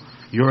anhu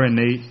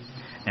urinate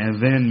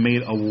and then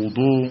made a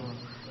wudu,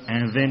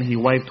 and then he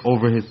wiped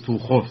over his two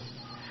khufs,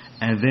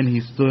 and then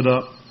he stood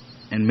up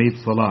and made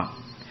salah.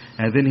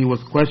 And then he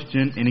was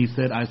questioned and he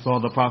said, I saw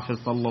the Prophet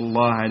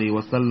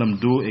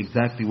ﷺ do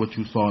exactly what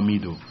you saw me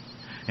do.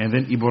 And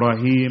then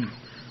Ibrahim,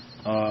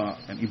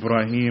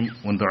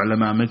 when the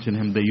ulama mention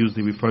him, they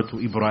usually refer to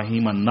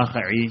Ibrahim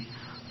al-Nakha'i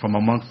from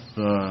amongst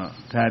the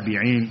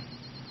Tabi'een,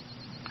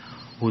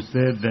 who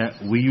said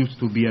that we used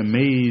to be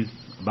amazed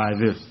by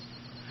this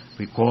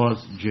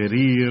because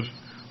Jarir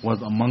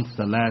was amongst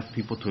the last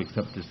people to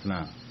accept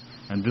Islam.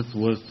 And this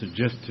was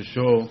just to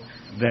show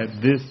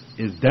that this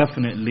is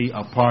definitely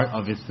a part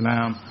of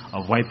Islam,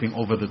 of wiping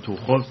over the two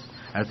khufs,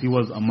 as he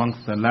was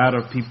amongst the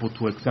latter people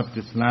to accept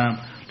Islam,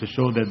 to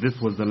show that this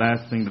was the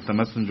last thing that the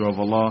Messenger of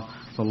Allah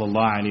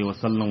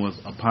ﷺ was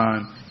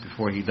upon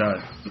before he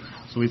died.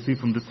 So we see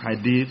from this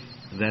hadith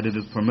that it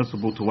is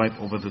permissible to wipe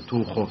over the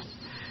two khufs.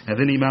 And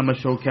then Imam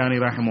al-Shawkani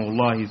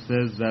rahimahullah, he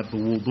says that the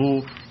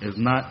wudu is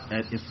not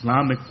an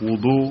Islamic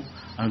wudu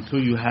until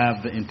you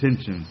have the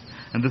intentions.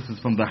 And this is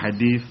from the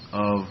hadith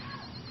of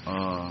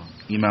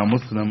Imam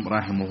Muslim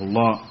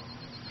rahimahullah.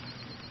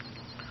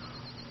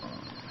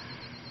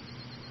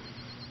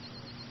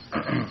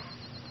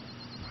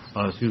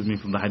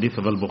 From the hadith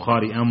of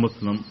Al-Bukhari and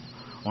Muslim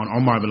on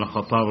Umar ibn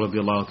al-Khattab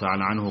radiyallahu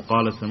ta'ala anhu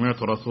قال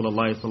سمعت رسول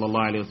الله صلى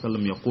الله عليه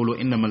وسلم يقول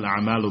إنما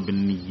الأعمال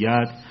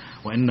بالنيات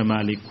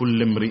وإنما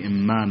لكل امرئ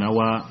ما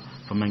نوى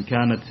فمن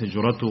كانت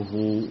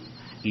هجرته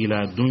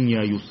إلى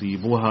دنيا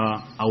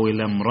يصيبها أو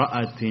إلى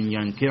امرأة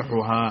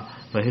ينكحها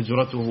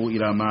فهجرته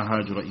إلى ما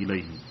هاجر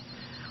إليه.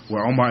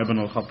 Where Umar ibn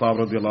al-Khattab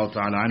radiyallahu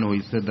ta'ala anhu,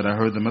 he said that I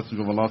heard the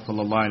Messenger of Allah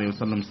sallallahu alayhi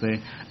wa sallam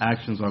say,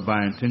 actions are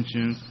by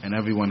intentions and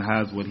everyone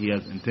has what he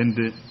has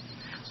intended.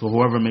 So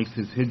whoever makes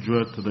his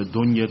hijrah to the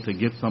dunya to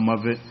get some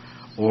of it,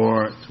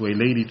 or to a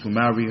lady to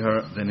marry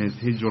her, then his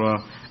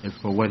hijrah is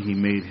for what he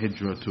made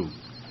hijrah to.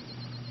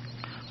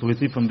 So we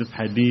see from this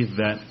hadith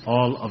that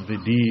all of the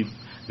deeds,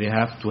 they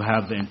have to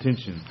have the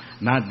intention.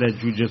 Not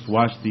that you just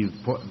wash these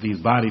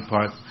body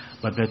parts,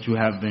 but that you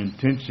have the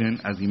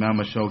intention, as Imam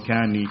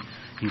al-Shawkani,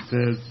 he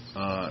says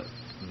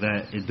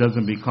that it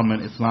doesn't become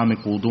an Islamic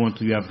wudu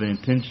until you have the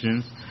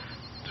intentions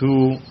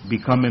to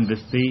become in the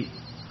state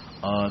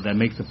that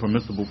makes it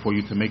permissible for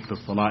you to make the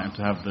salah and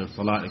to have the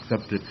salah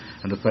accepted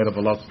in the sight of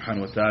Allah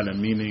subhanahu wa ta'ala,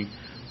 meaning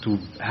to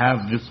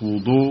have this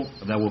wudu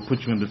that will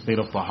put you in the state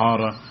of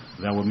tahara,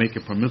 that will make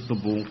it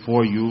permissible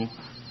for you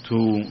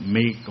to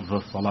make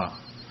the salah.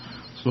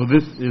 So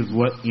this is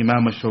what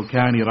Imam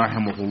al-Shawkani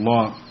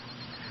rahimahullah,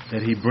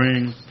 that he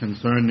brings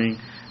concerning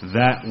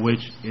that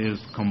which is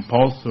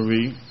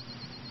compulsory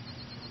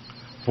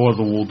for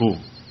the wudu.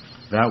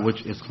 That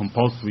which is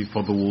compulsory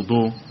for the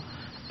wudu.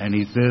 And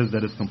he says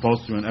that it's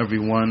compulsory on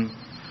everyone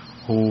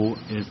who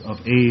is of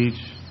age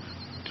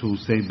to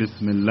say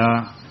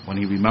Bismillah when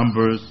he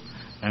remembers,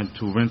 and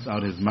to rinse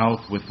out his mouth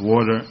with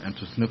water, and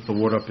to sniff the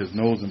water up his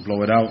nose and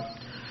blow it out,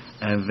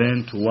 and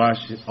then to wash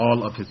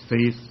all of his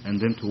face, and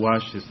then to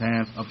wash his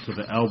hands up to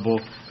the elbow,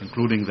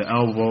 including the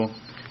elbow,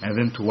 and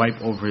then to wipe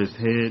over his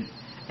head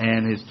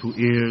and his two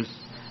ears.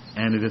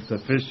 And it is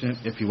sufficient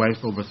if he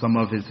wipes over some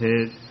of his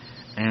head,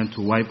 and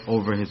to wipe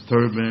over his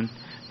turban,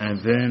 and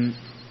then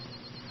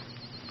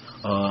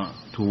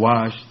to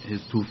wash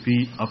his 2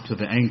 feet up to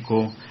the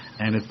ankle,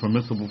 and it's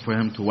permissible for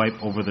him to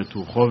wipe over the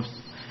 2 khufs.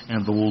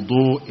 And the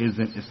wudu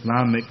isn't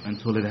Islamic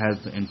until it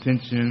has the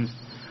intentions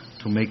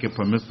to make it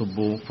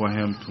permissible for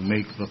him to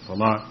make the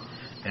salah.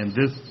 And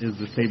this is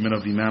the statement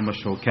of Imam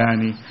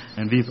al-Shawkani,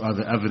 and these are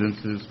the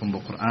evidences from the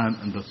Qur'an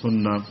and the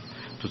Sunnah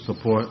to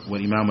support what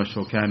Imam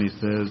al-Shawkani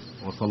says.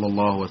 Wa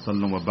sallallahu wa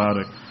sallam wa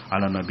barak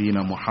ala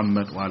nabina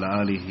Muhammad wa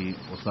ala alihi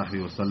wa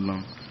sahbihi wa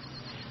sallam.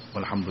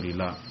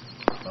 Walhamdulillah.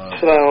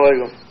 Assalamu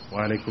alaikum.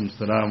 Wa alaikum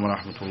salam wa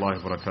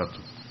rahmatullahi wa barakatuh.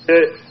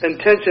 The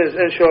intentions,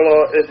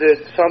 inshallah, is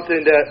it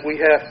something that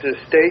we have to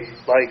state,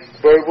 like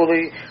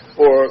verbally,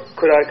 or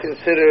could I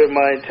consider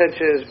my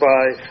intentions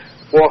by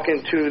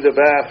walking to the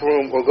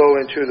bathroom or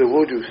going to the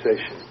wudu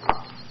station?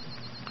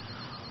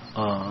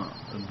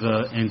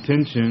 The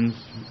intentions,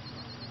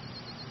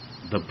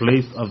 the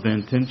place of the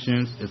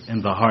intentions is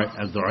in the heart,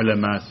 as the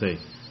ulama say.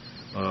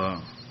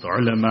 The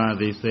ulama,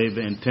 they say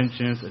the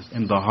intentions is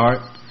in the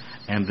heart,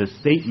 and the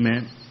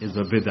statement is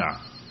a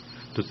bid'ah.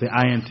 To say,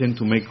 I intend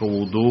to make a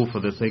wudu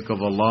for the sake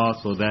of Allah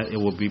so that it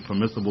will be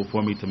permissible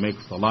for me to make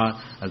salah,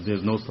 as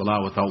there's no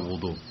salah without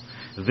wudu.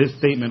 This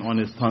statement on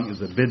his tongue is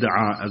a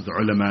bid'ah, as the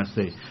ulama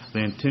say. The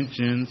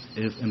intentions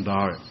is in the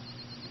heart.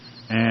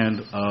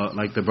 And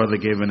like the brother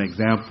gave an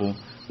example,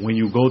 when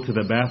you go to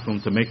the bathroom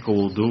to make a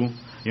wudu,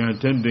 you're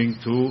intending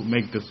to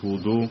make this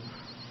wudu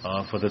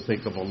for the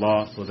sake of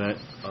Allah, so that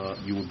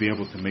you will be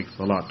able to make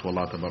salah to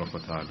Allah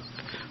ta'ala.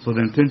 So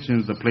the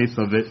intentions, the place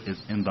of it is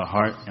in the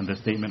heart, and the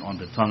statement on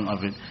the tongue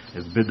of it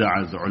is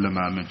bid'ah, as the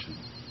ulama mentioned.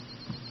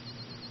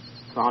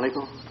 Assalamu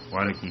alaikum.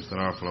 Wa alaikum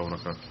salam wa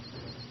barakatuh.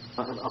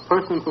 A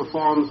person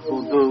performs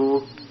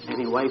wudu and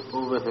he wipes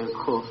over his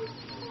khuf.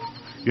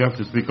 You have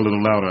to speak a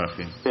little louder,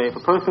 Akhi. Okay, if a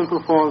person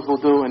performs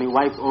wudu and he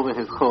wipes over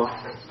his khuf,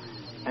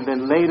 and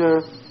then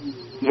later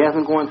he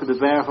hasn't gone to the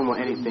bathroom or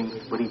anything,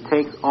 but he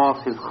takes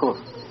off his khuf,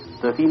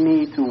 does he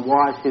need to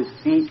wash his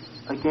feet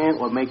again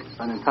or make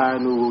an entire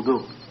new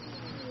wudu?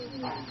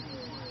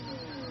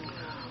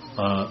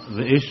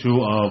 the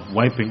issue of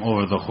wiping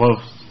over the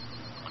khufs,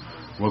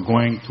 we're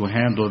going to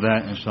handle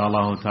that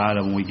inshallah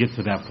ta'ala when we get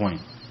to that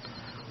point.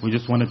 We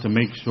just wanted to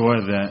make sure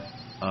that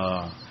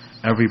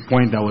every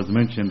point that was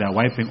mentioned, that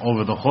wiping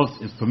over the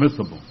khufs is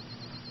permissible.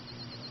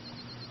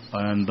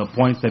 And the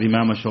points that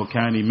Imam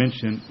Shawkani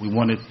mentioned, we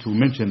wanted to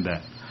mention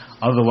that.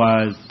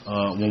 Otherwise,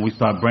 when we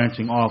start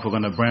branching off, we're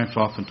going to branch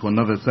off into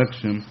another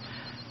section.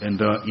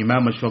 And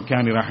Imam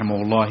Shawkani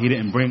rahimahullah, he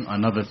didn't bring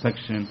another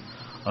section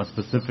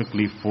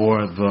specifically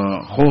for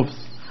the khufs,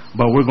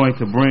 but we're going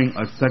to bring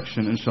a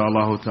section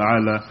inshallah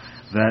ta'ala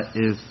that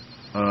is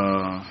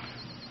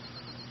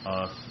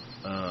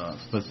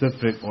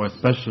specific or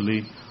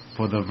especially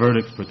for the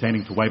verdicts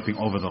pertaining to wiping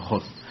over the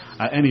khufs.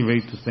 At any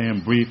rate, to say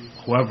in brief,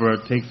 whoever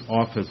takes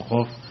off his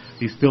khuf,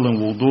 he's still in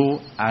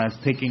wudu, as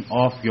taking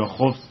off your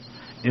khufs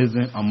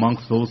isn't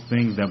amongst those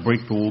things that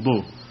break the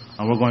wudu.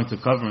 And we're going to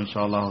cover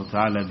inshallah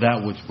ta'ala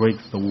that which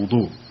breaks the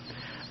wudu.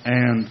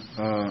 And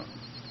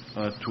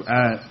to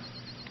add,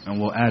 and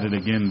we'll add it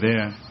again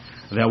there,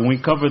 that when we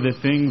cover the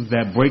things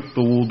that break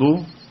the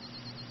wudu,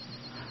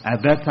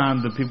 at that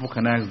time the people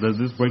can ask, does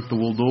this break the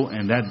wudu?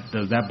 And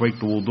does that break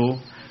the wudu?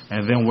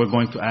 And then we're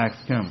going to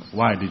ask him,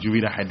 why? Did you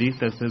read a hadith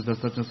that says that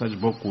such and such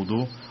broke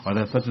wudu? Or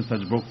that such and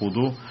such broke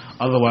wudu?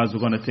 Otherwise, we're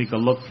going to take a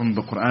look from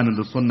the Qur'an and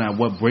the Sunnah at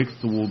what breaks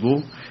the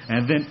wudu.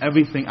 And then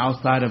everything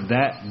outside of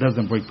that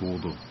doesn't break the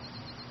wudu.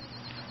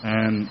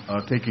 And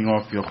taking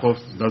off your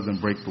khufs doesn't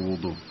break the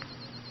wudu.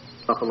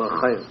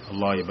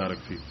 Allah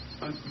yabarak fi.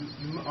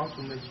 You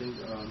also mentioned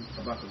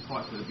about the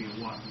parts that are being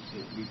washed, you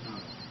said 3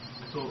 times.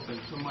 So if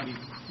somebody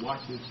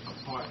washes a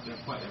part,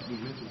 that part that we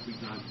mentioned 3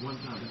 times, 1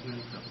 time, that's not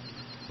acceptable.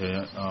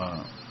 Yeah,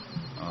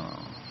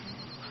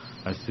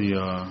 I see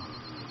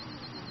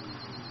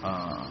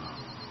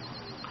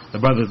the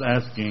brother is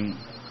asking,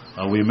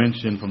 we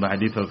mentioned from the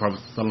hadith of the Prophet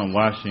ﷺ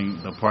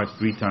washing the parts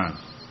 3 times.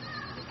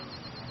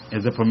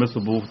 Is it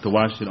permissible to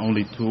wash it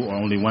only 2 or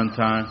only 1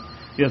 time?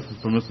 Yes,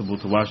 it's permissible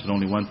to wash it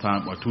only 1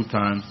 time or 2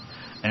 times.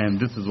 And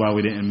this is why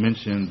we didn't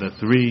mention the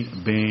 3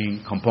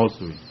 being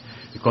compulsory,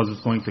 because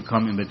it's going to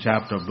come in the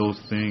chapter of those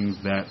things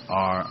that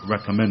are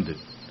recommended.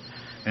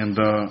 And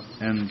the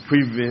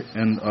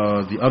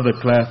other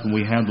class when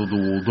we handled the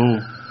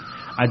wudu,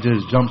 I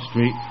just jumped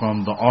straight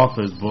from the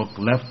author's book,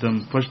 left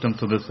them, pushed them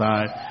to the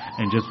side,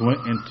 and just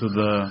went into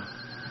the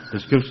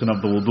description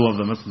of the wudu of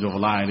the Messenger of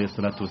Allah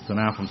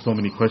ﷺ from so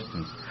many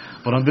questions.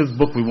 But on this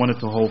book, we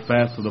wanted to hold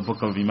fast to the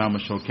book of Imam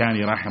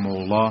Shawkani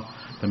rahimahullah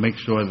to make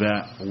sure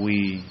that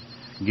we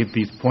get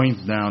these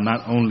points down,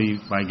 not only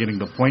by getting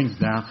the points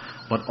down,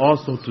 but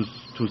also to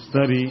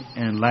study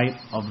in light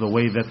of the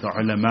way that the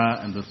ulama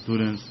and the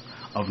students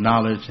of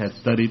knowledge had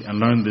studied and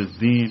learned this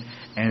deen.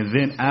 And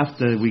then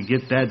after we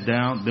get that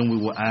down, then we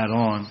will add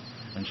on,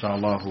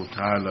 inshallah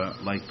ta'ala,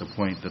 like the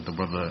point that the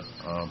brother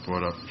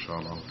brought up,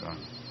 inshallah ta'ala.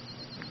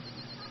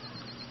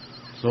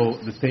 So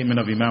the statement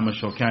of Imam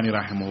Shawkani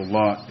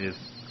rahimahullah is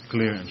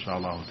clear,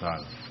 inshallah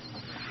ta'ala.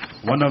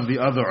 One of the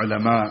other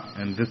ulama,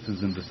 and this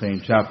is in the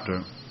same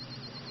chapter,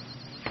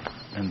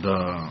 and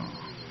I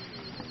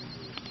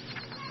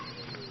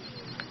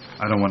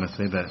don't want to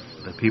say that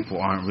the people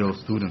aren't real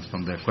students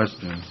from their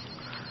questions,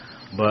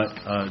 but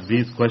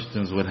these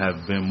questions would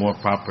have been more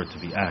proper to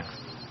be asked.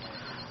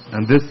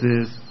 And this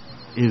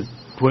is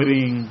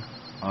putting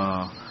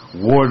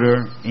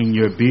water in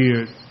your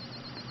beard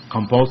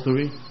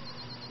compulsory?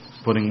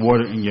 Putting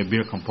water in your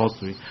beard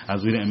compulsory,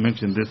 as we didn't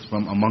mention this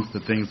from amongst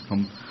the things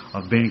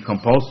of being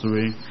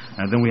compulsory.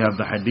 And then we have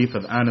the hadith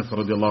of Anas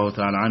radiallahu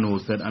ta'ala anhu, who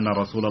said, Anna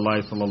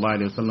Rasulullah sallallahu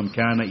alayhi wa sallam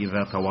kana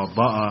idha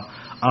tawadda'a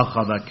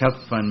akhadha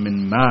kaffan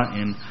min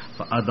ma'in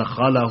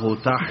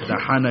fa'adakhalahu tahta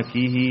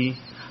hanakihi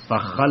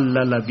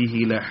فخلل به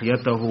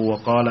لحيته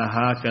وقال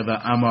هكذا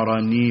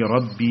أمرني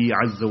ربي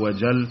عز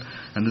وجل.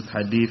 And this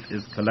hadith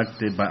is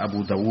collected by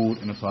Abu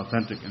Dawood, and it's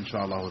authentic,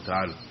 inshallah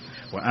ta'ala.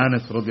 Wa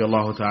Anas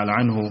radiallahu ta'ala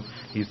anhu,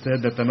 he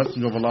said that the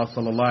Messenger of Allah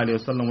sallallahu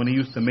alayhi wa sallam, when he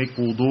used to make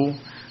wudu,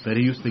 that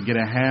he used to get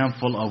a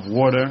handful of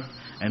water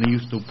and he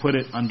used to put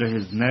it under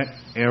his neck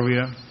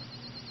area,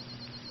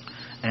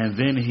 and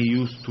then he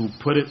used to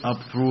put it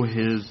up through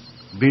his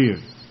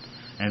beard,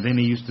 and then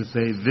he used to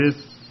say, this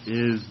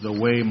is the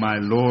way my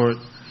Lord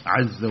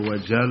Azza wa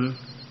Jal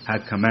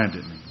had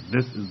commanded me.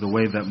 This is the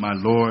way that my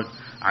Lord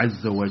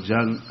Azza wa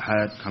Jal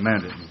had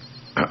commanded me.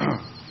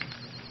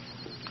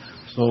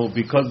 So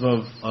because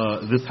of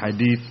this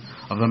hadith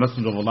of the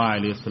Messenger of Allah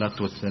alayhi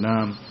salatu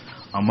wasalam,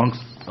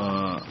 amongst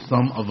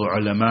some of the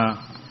ulama,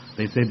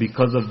 they say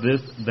because of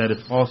this, that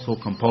it's also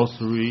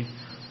compulsory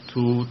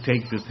to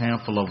take this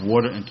handful of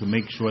water and to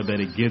make sure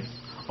that it gets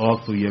all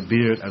through your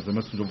beard, as the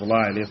Messenger of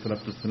Allah alayhi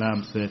salatu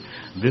wasalam said,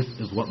 this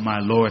is what my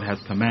Lord has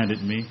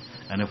commanded me.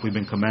 And if we've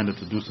been commanded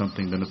to do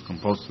something, then it's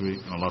compulsory,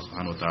 and Allah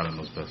subhanahu wa ta'ala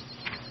knows best.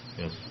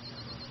 Yes.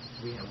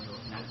 We have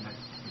not the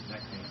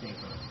exact same thing,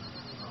 but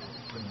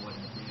putting water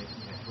in the beard, we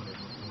have put it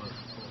was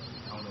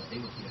I don't know if they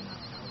would see it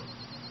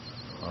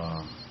or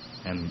not.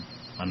 And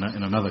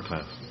in another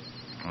class.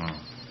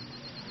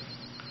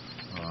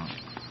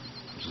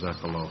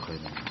 Jazakallahu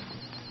khairan.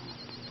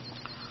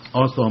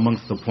 Also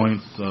amongst the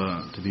points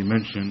to be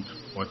mentioned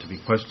or to be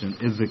questioned,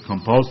 is it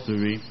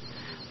compulsory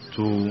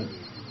to,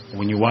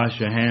 when you wash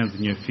your hands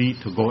and your feet,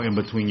 to go in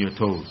between your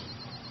toes?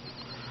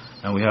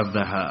 And we have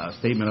the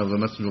statement of the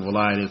Messenger of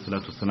Allah alayhi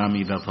salatu wasalam,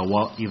 إِذَا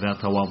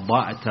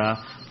تَوَضَّعْتَ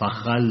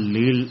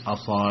فَخَلِّلْ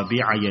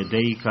أَصَابِعَ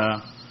يَدَيْكَ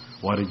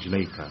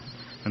وَرِجْلَيْكَ.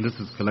 And this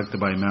is collected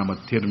by Imam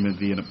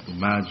al-Tirmidhi and Ibn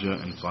Majah,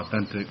 and it's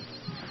authentic,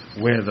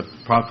 where the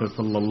Prophet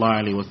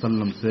sallallahu alayhi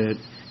wasallam said,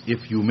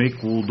 if you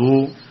make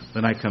wudu,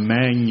 then I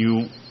command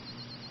you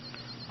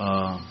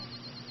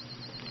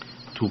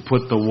to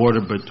put the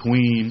water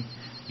between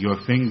your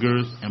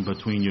fingers and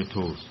between your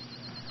toes.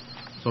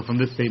 So from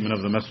this statement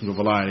of the Messenger of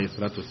Allah alayhi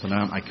salatu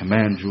wasalam, I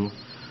command you,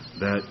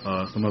 that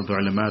some of the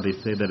ulama, they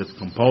say that it's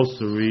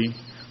compulsory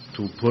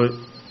to put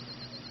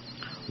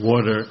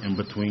water in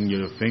between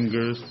your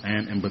fingers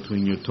and in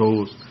between your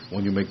toes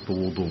when you make the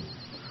wudu.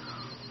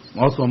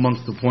 Also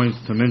amongst the points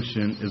to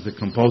mention, is it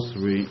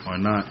compulsory or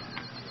not,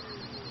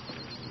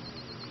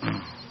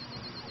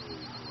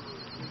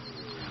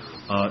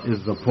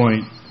 is the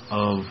point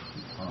of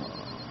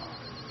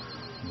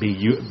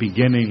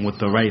beginning with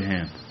the right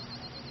hand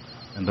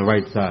and the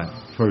right side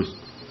first.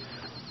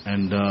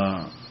 And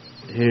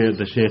here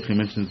the Shaykh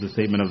mentions the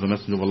statement of the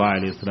Messenger of Allah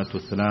alayhi salatu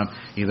wasalam,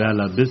 إِذَا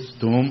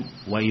لَبِسْتُمْ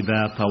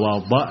وَإِذَا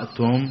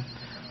تَوَضَّأْتُمْ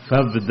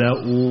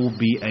فَابْدَأُوا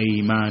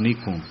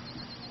بِأَيْمَانِكُمْ.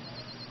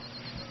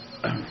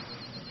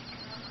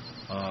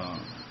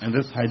 In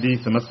this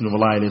hadith, the Messenger of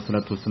Allah alayhi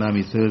salatu wasalam,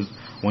 he says,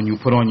 when you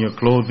put on your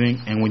clothing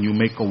and when you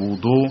make a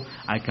wudu,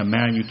 I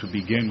command you to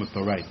begin with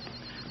the right.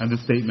 And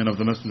this statement of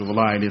the Messenger of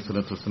Allah alayhi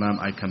salatu wasalam,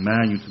 I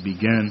command you to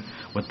begin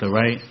with the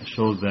right,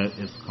 shows that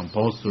it's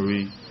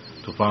compulsory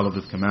to follow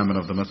this commandment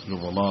of the Messenger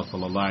of Allah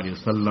sallallahu alayhi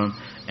wasallam,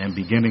 and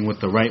beginning with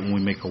the right when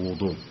we make a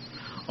wudu.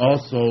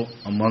 Also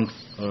amongst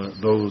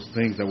those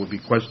things that would be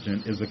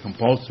questioned, is it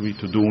compulsory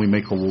to do when we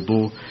make a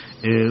wudu,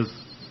 is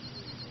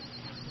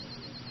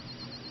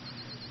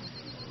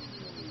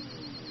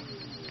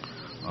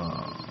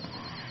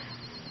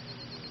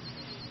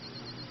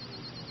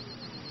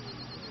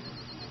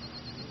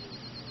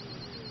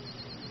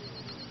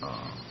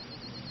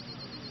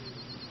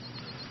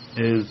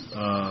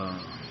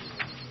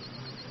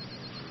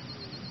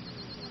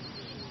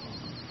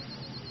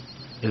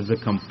is it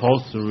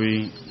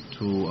compulsory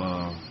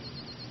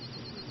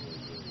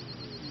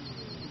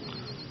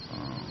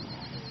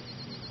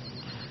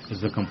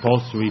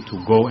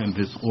to go in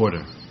this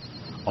order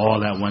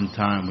all at one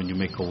time when you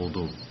make a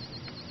wudu?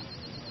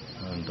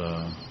 And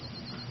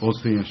we'll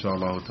see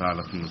inshallah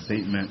ta'ala from the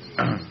statement.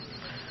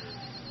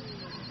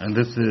 And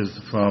this is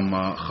from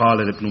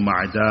Khalid ibn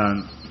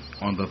Ma'adan,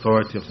 on the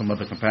authority of some of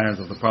the companions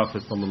of the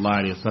Prophet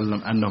sallallahu alaihi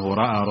wasallam, أنه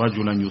رأى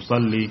رجلا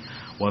يصلي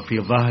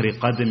وفي ظهر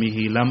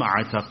قدمه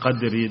لمعة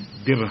قدر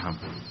درهم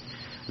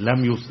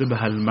لم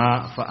يصبها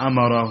الماء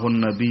فأمره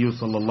النبي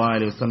صلى الله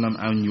عليه وسلم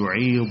أن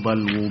يعيض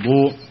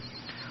الوضوء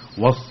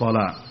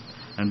والصلاة.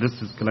 And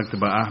this is collected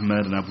by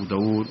Ahmad and Abu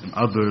Dawood and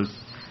others,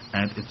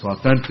 and it's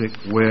authentic,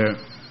 where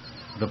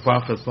the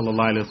Prophet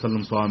sallallahu alaihi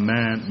wasallam saw a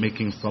man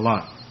making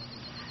salat,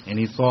 and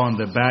he saw on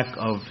the back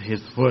of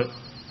his foot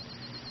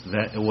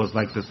that it was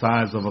like the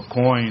size of a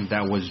coin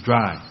that was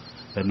dry,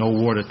 that no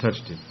water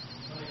touched it.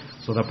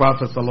 So the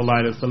Prophet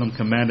ﷺ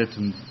commanded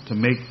to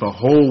make the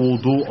whole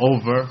wudu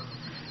over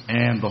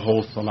and the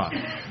whole salat.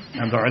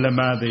 And the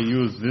ulama, they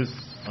use this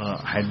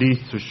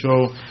hadith to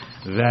show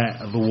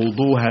that the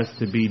wudu has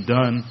to be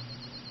done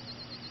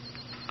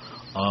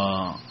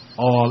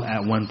all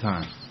at one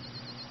time.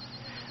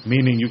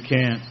 Meaning you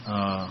can't,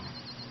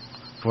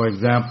 for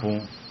example,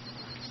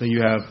 say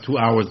you have 2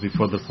 hours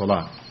before the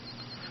salat.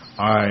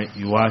 Alright,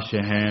 you wash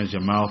your hands,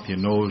 your mouth, your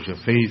nose, your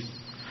face,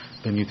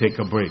 then you take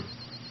a break.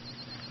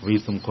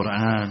 Read some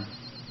Qur'an.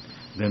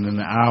 Then in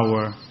an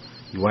hour,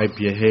 you wipe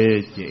your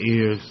head, your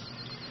ears.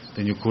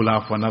 Then you cool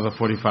out for another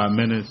 45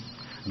 minutes.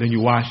 Then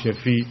you wash your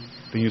feet.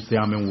 Then you say,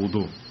 I'm in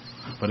wudu.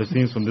 But it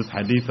seems from this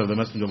hadith of the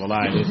Messenger of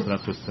Allah, as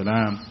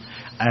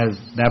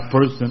that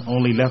person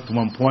only left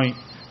one point,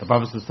 the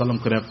Prophet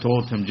ﷺ could have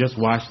told him, just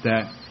wash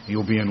that and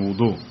you'll be in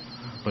wudu.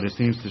 But it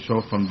seems to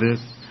show from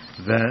this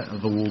that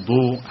the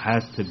wudu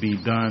has to be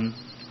done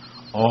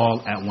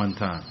all at one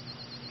time.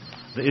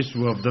 The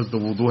issue of does the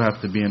wudu have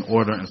to be in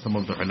order, and some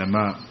of the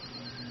ulama,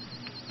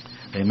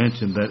 they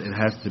mentioned that it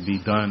has to be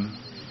done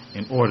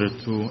in order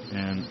to,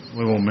 and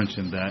we won't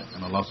mention that,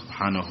 and Allah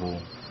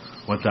subhanahu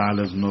wa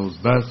ta'ala knows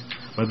best.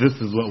 But this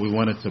is what we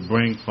wanted to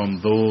bring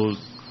from those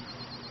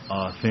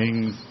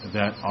things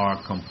that are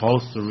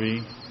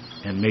compulsory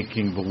in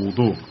making the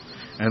wudu.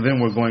 And then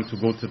we're going to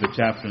go to the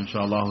chapter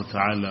inshallah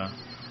ta'ala,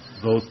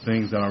 those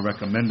things that are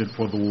recommended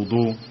for the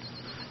wudu,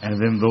 and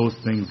then those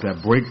things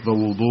that break the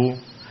wudu,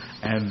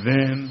 and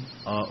then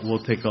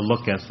we'll take a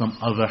look at some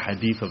other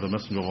hadith of the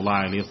Messenger of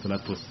Allah alayhi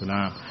salatu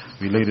wasalam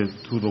related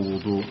to the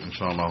wudu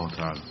inshallah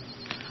ta'ala.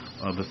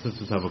 The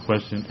sisters have a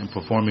question. In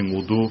performing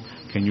wudu,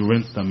 can you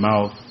rinse the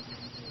mouth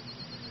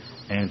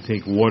and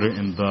take water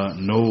in the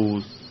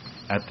nose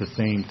at the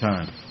same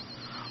time?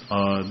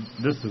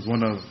 This is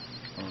one of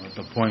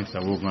the points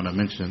that we're going to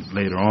mention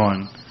later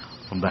on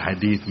from the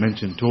hadith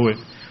mentioned to it.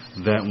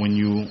 that when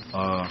you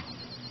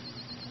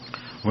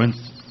rinse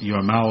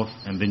your mouth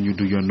and then you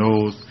do your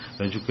nose,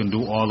 that you can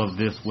do all of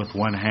this with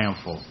one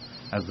handful,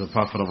 as the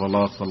Prophet of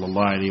Allah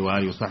sallallahu alaihi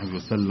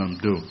wasallam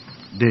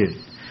did.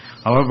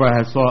 However,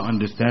 I saw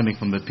understanding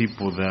from the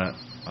people that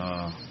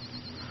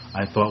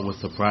I thought was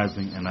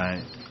surprising, and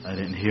I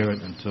didn't hear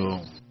it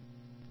until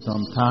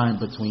some time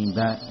between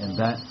that and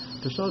that,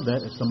 to show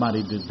that if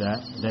somebody did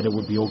that it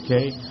would be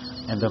okay.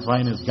 And the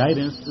finest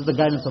guidance is the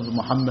guidance of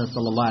Muhammad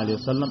sallallahu alaihi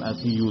wasallam, as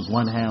he used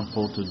one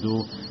handful to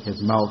do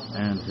his mouth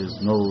and his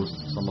nose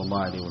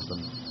sallallahu alaihi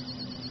wasallam.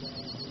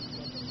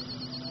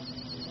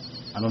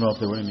 I don't know if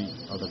there were any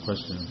other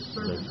questions.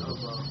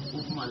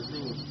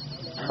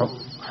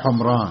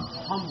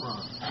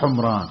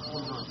 Humran.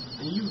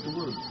 And you use the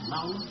word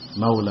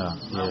Mawla,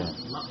 yeah.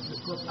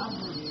 Because I've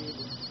heard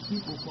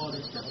people call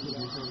it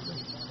stepchildren.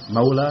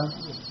 Mawla?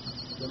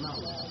 The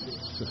Mawla.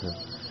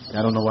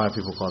 I don't know why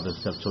people call this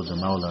stepchildren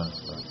Mawla.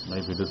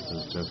 Maybe this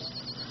is just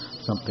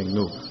something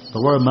new.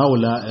 The word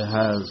Mawla, it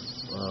has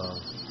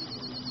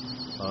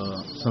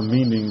some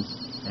meanings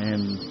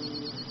in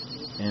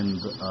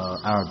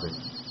Arabic.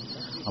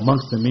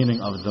 Amongst the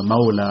meaning of the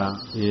Mawla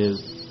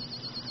is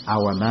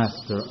our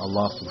master,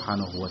 Allah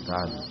subhanahu wa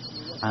ta'ala.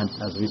 And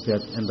as we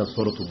said in the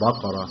Surah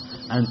Al-Baqarah,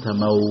 Anta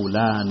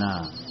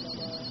Mawlana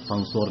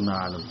Fansurna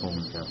ala al-qawm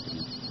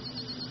al-kafirin.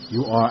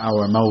 You are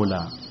our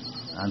Mawla.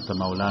 Anta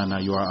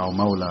Mawlana, you are our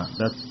Mawla.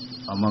 That's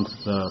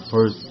amongst the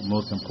first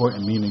most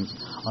important meanings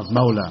of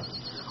Mawla.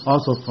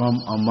 Also from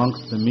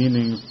amongst the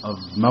meanings of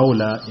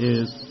Mawla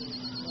is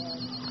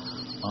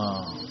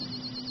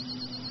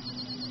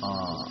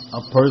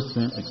a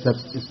person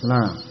accepts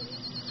Islam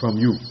from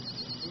you.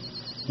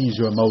 He's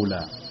your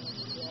Mawla.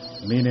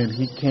 Meaning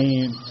he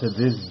came to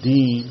this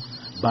deen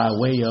by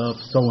way of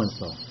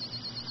so-and-so.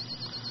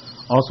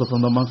 Also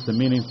from amongst the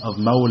meanings of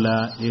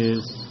Mawla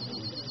is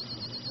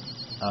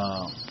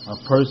a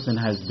person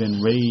has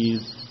been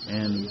raised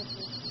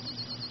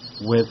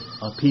with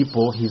a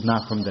people, he's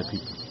not from that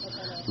people.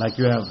 Like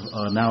you have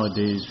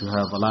nowadays, you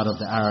have a lot of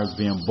the Arabs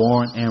being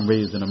born and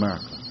raised in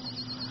America.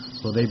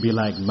 So they be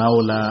like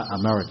Mawla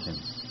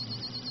Americans.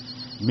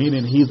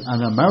 Meaning he's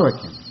an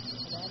American.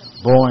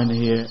 Born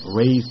here,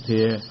 raised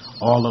here,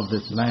 all of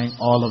this land,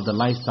 all of the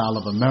lifestyle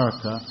of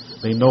America.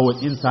 They know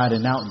it inside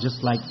and out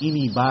just like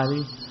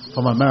anybody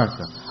from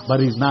America. But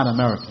he's not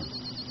American.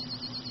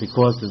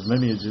 Because his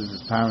lineages,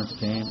 his parents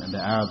came and the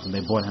Arabs and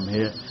they brought him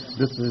here.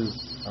 This is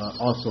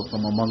also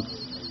from amongst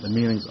the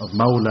meanings of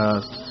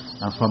Mawlas.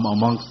 And from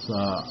amongst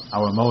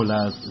our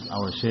Mawlas is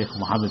our Sheikh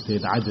Muhammad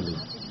Sayyid Adli,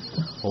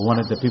 who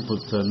wanted the people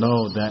to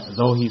know that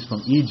though he's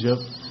from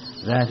Egypt,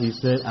 that he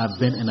said, I've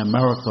been in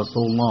America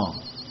so long,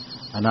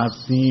 and I've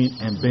seen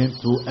and been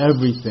through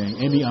everything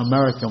any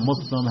American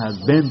Muslim has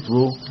been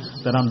through,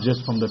 that I'm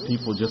just from the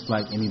people just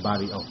like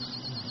anybody else.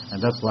 And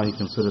that's why he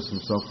considers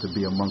himself to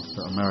be amongst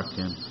the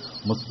American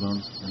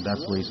Muslims, and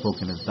that's where he's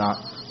focusing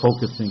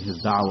his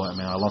da'wah.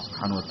 May Allah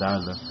subhanahu wa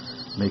ta'ala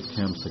make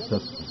him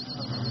successful.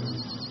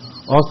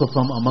 Also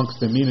from amongst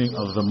the meaning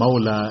of the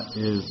Mawla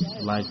is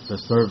like the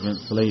servant,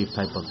 slave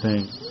type of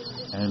thing.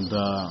 And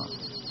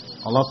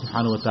Allah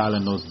subhanahu wa ta'ala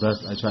knows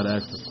best. I try to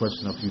ask this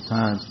question a few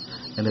times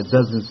and it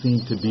doesn't seem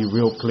to be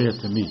real clear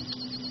to me.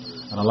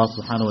 And Allah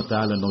subhanahu wa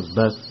ta'ala knows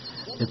best.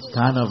 It's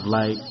kind of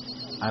like,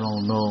 I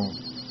don't know,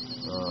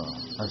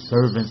 a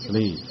servant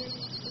slave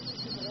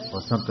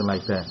or something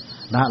like that.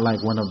 Not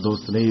like one of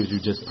those slaves you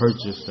just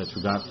purchased that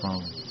you got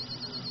from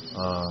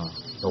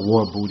the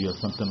war booty or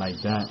something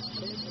like that.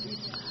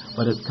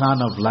 But it's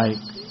kind of like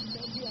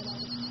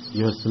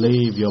your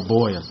slave, your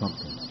boy or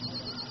something.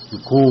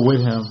 You're cool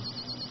with him.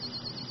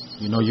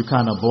 You know, you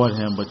kind of bought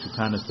him, but you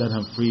kind of set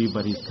him free,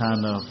 but he's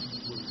kind of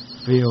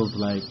feels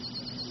like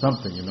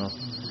something, you know,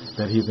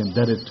 that he's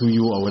indebted to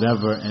you or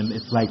whatever, and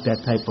it's like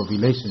that type of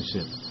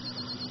relationship.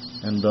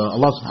 And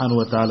Allah subhanahu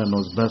wa ta'ala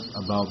knows best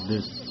about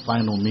this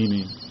final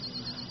meaning,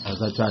 as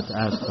I tried to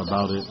ask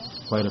about it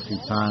quite a few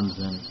times,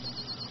 and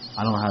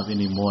I don't have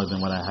any more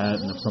than what I had.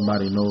 And if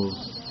somebody knows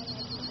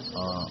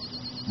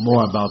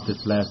more about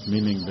this last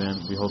meaning, then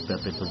we hope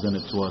that they present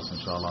it to us,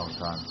 inshallah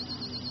ta'ala.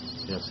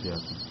 Yes.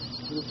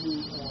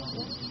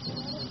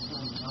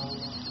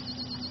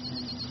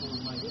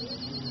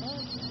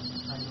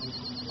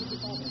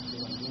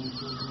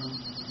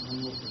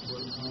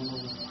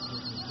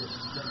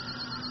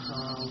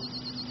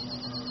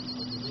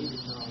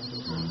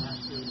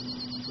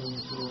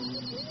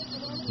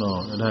 No,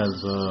 it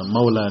has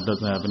Mawla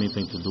doesn't have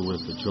anything to do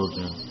with the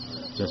children,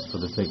 just for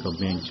the sake of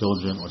being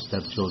children or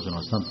stepchildren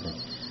or something.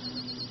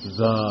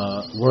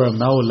 The word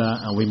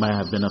Mawla, and we might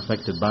have been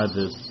affected by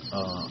this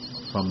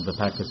from the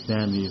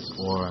Pakistanis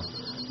or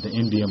the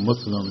Indian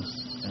Muslims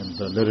and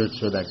the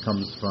literature that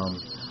comes from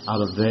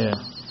out of there.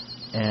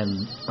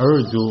 And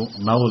Urdu,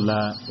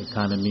 Mawla, it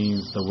kind of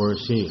means the word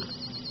Sheikh.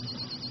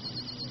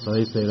 So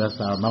they say that's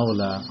our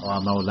Mawla or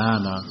our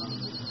Mawlana,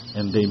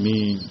 and they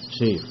mean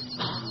Sheikh.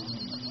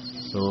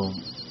 So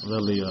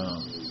really,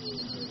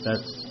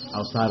 that's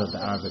outside of the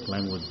Arabic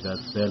language.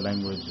 That's their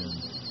language, and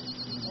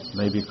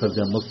maybe because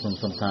they're Muslim,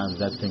 sometimes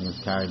that thing is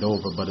carried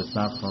over. But it's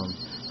not from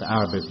the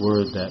Arabic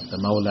word that the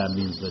Mawla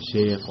means a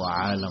Shaykh or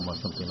Alam or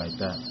something like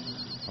that.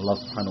 Allah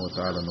subhanahu wa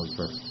ta'ala knows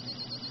best.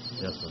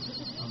 Yes, sir.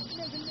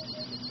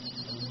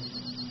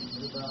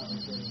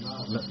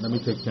 Let me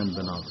take 10,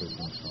 then I'll take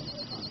 1.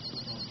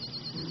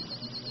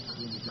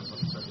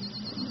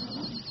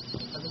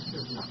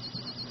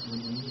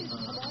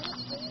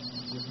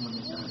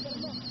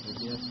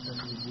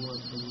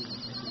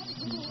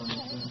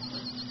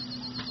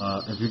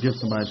 If you give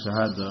somebody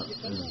shahada,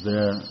 is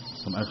there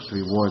some extra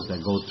rewards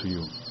that go to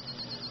you?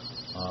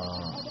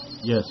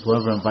 Yes,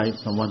 whoever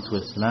invites someone to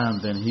Islam,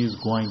 then he's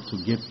going to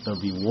get the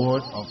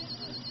reward of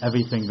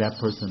everything that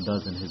person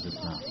does in his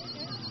Islam.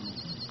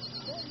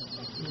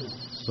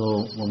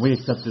 So when we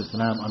accept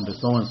Islam under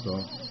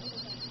so-and-so,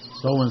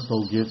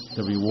 so-and-so gets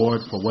the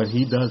reward for what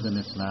he does in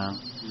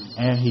Islam,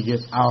 and he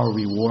gets our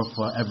reward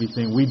for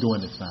everything we do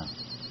in Islam.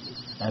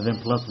 And then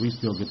plus we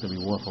still get the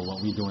reward for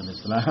what we do in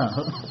Islam.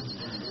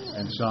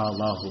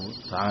 Inshallah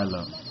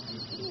ta'ala.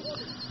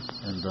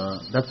 And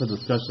that's a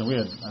discussion. We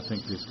had, I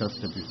think, discussed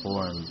it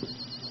before in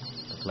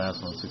the class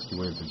on 60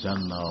 Ways to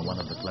Jannah, or one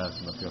of the classes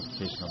on the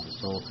purification of the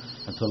soul,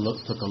 and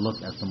took a look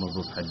at some of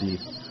those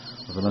hadith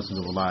of the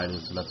Messenger of Allah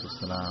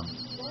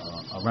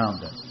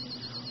around that.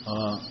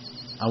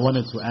 I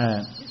wanted to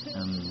add,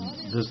 and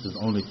this is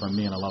only from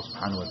me, and Allah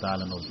subhanahu wa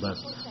ta'ala knows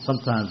best.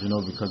 Sometimes,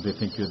 because they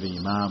think you're the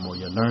imam or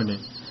you're learned,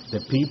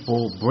 the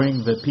people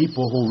bring the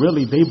people who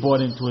really they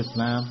bought into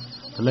Islam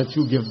to let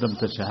you give them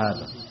the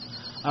shahada.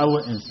 I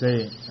wouldn't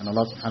say, and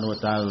Allah subhanahu wa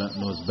ta'ala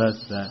knows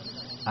best, that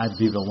I'd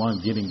be the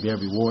one getting their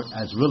reward,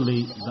 as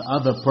really the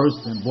other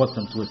person brought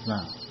them to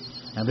Islam.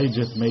 And they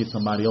just made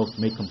somebody else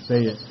make them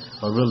say it,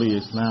 but really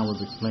Islam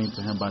was explained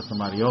to him by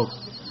somebody else.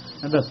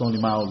 And that's only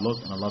my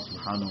outlook, and Allah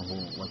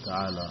subhanahu wa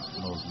ta'ala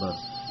knows best.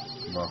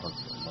 Allahu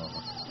Akbar, Allahu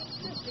Akbar.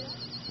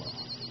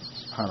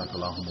 سبحانك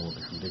اللهم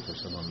وبحمدك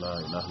أشهد أن لا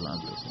إله إلا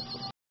أنت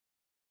أستغفرك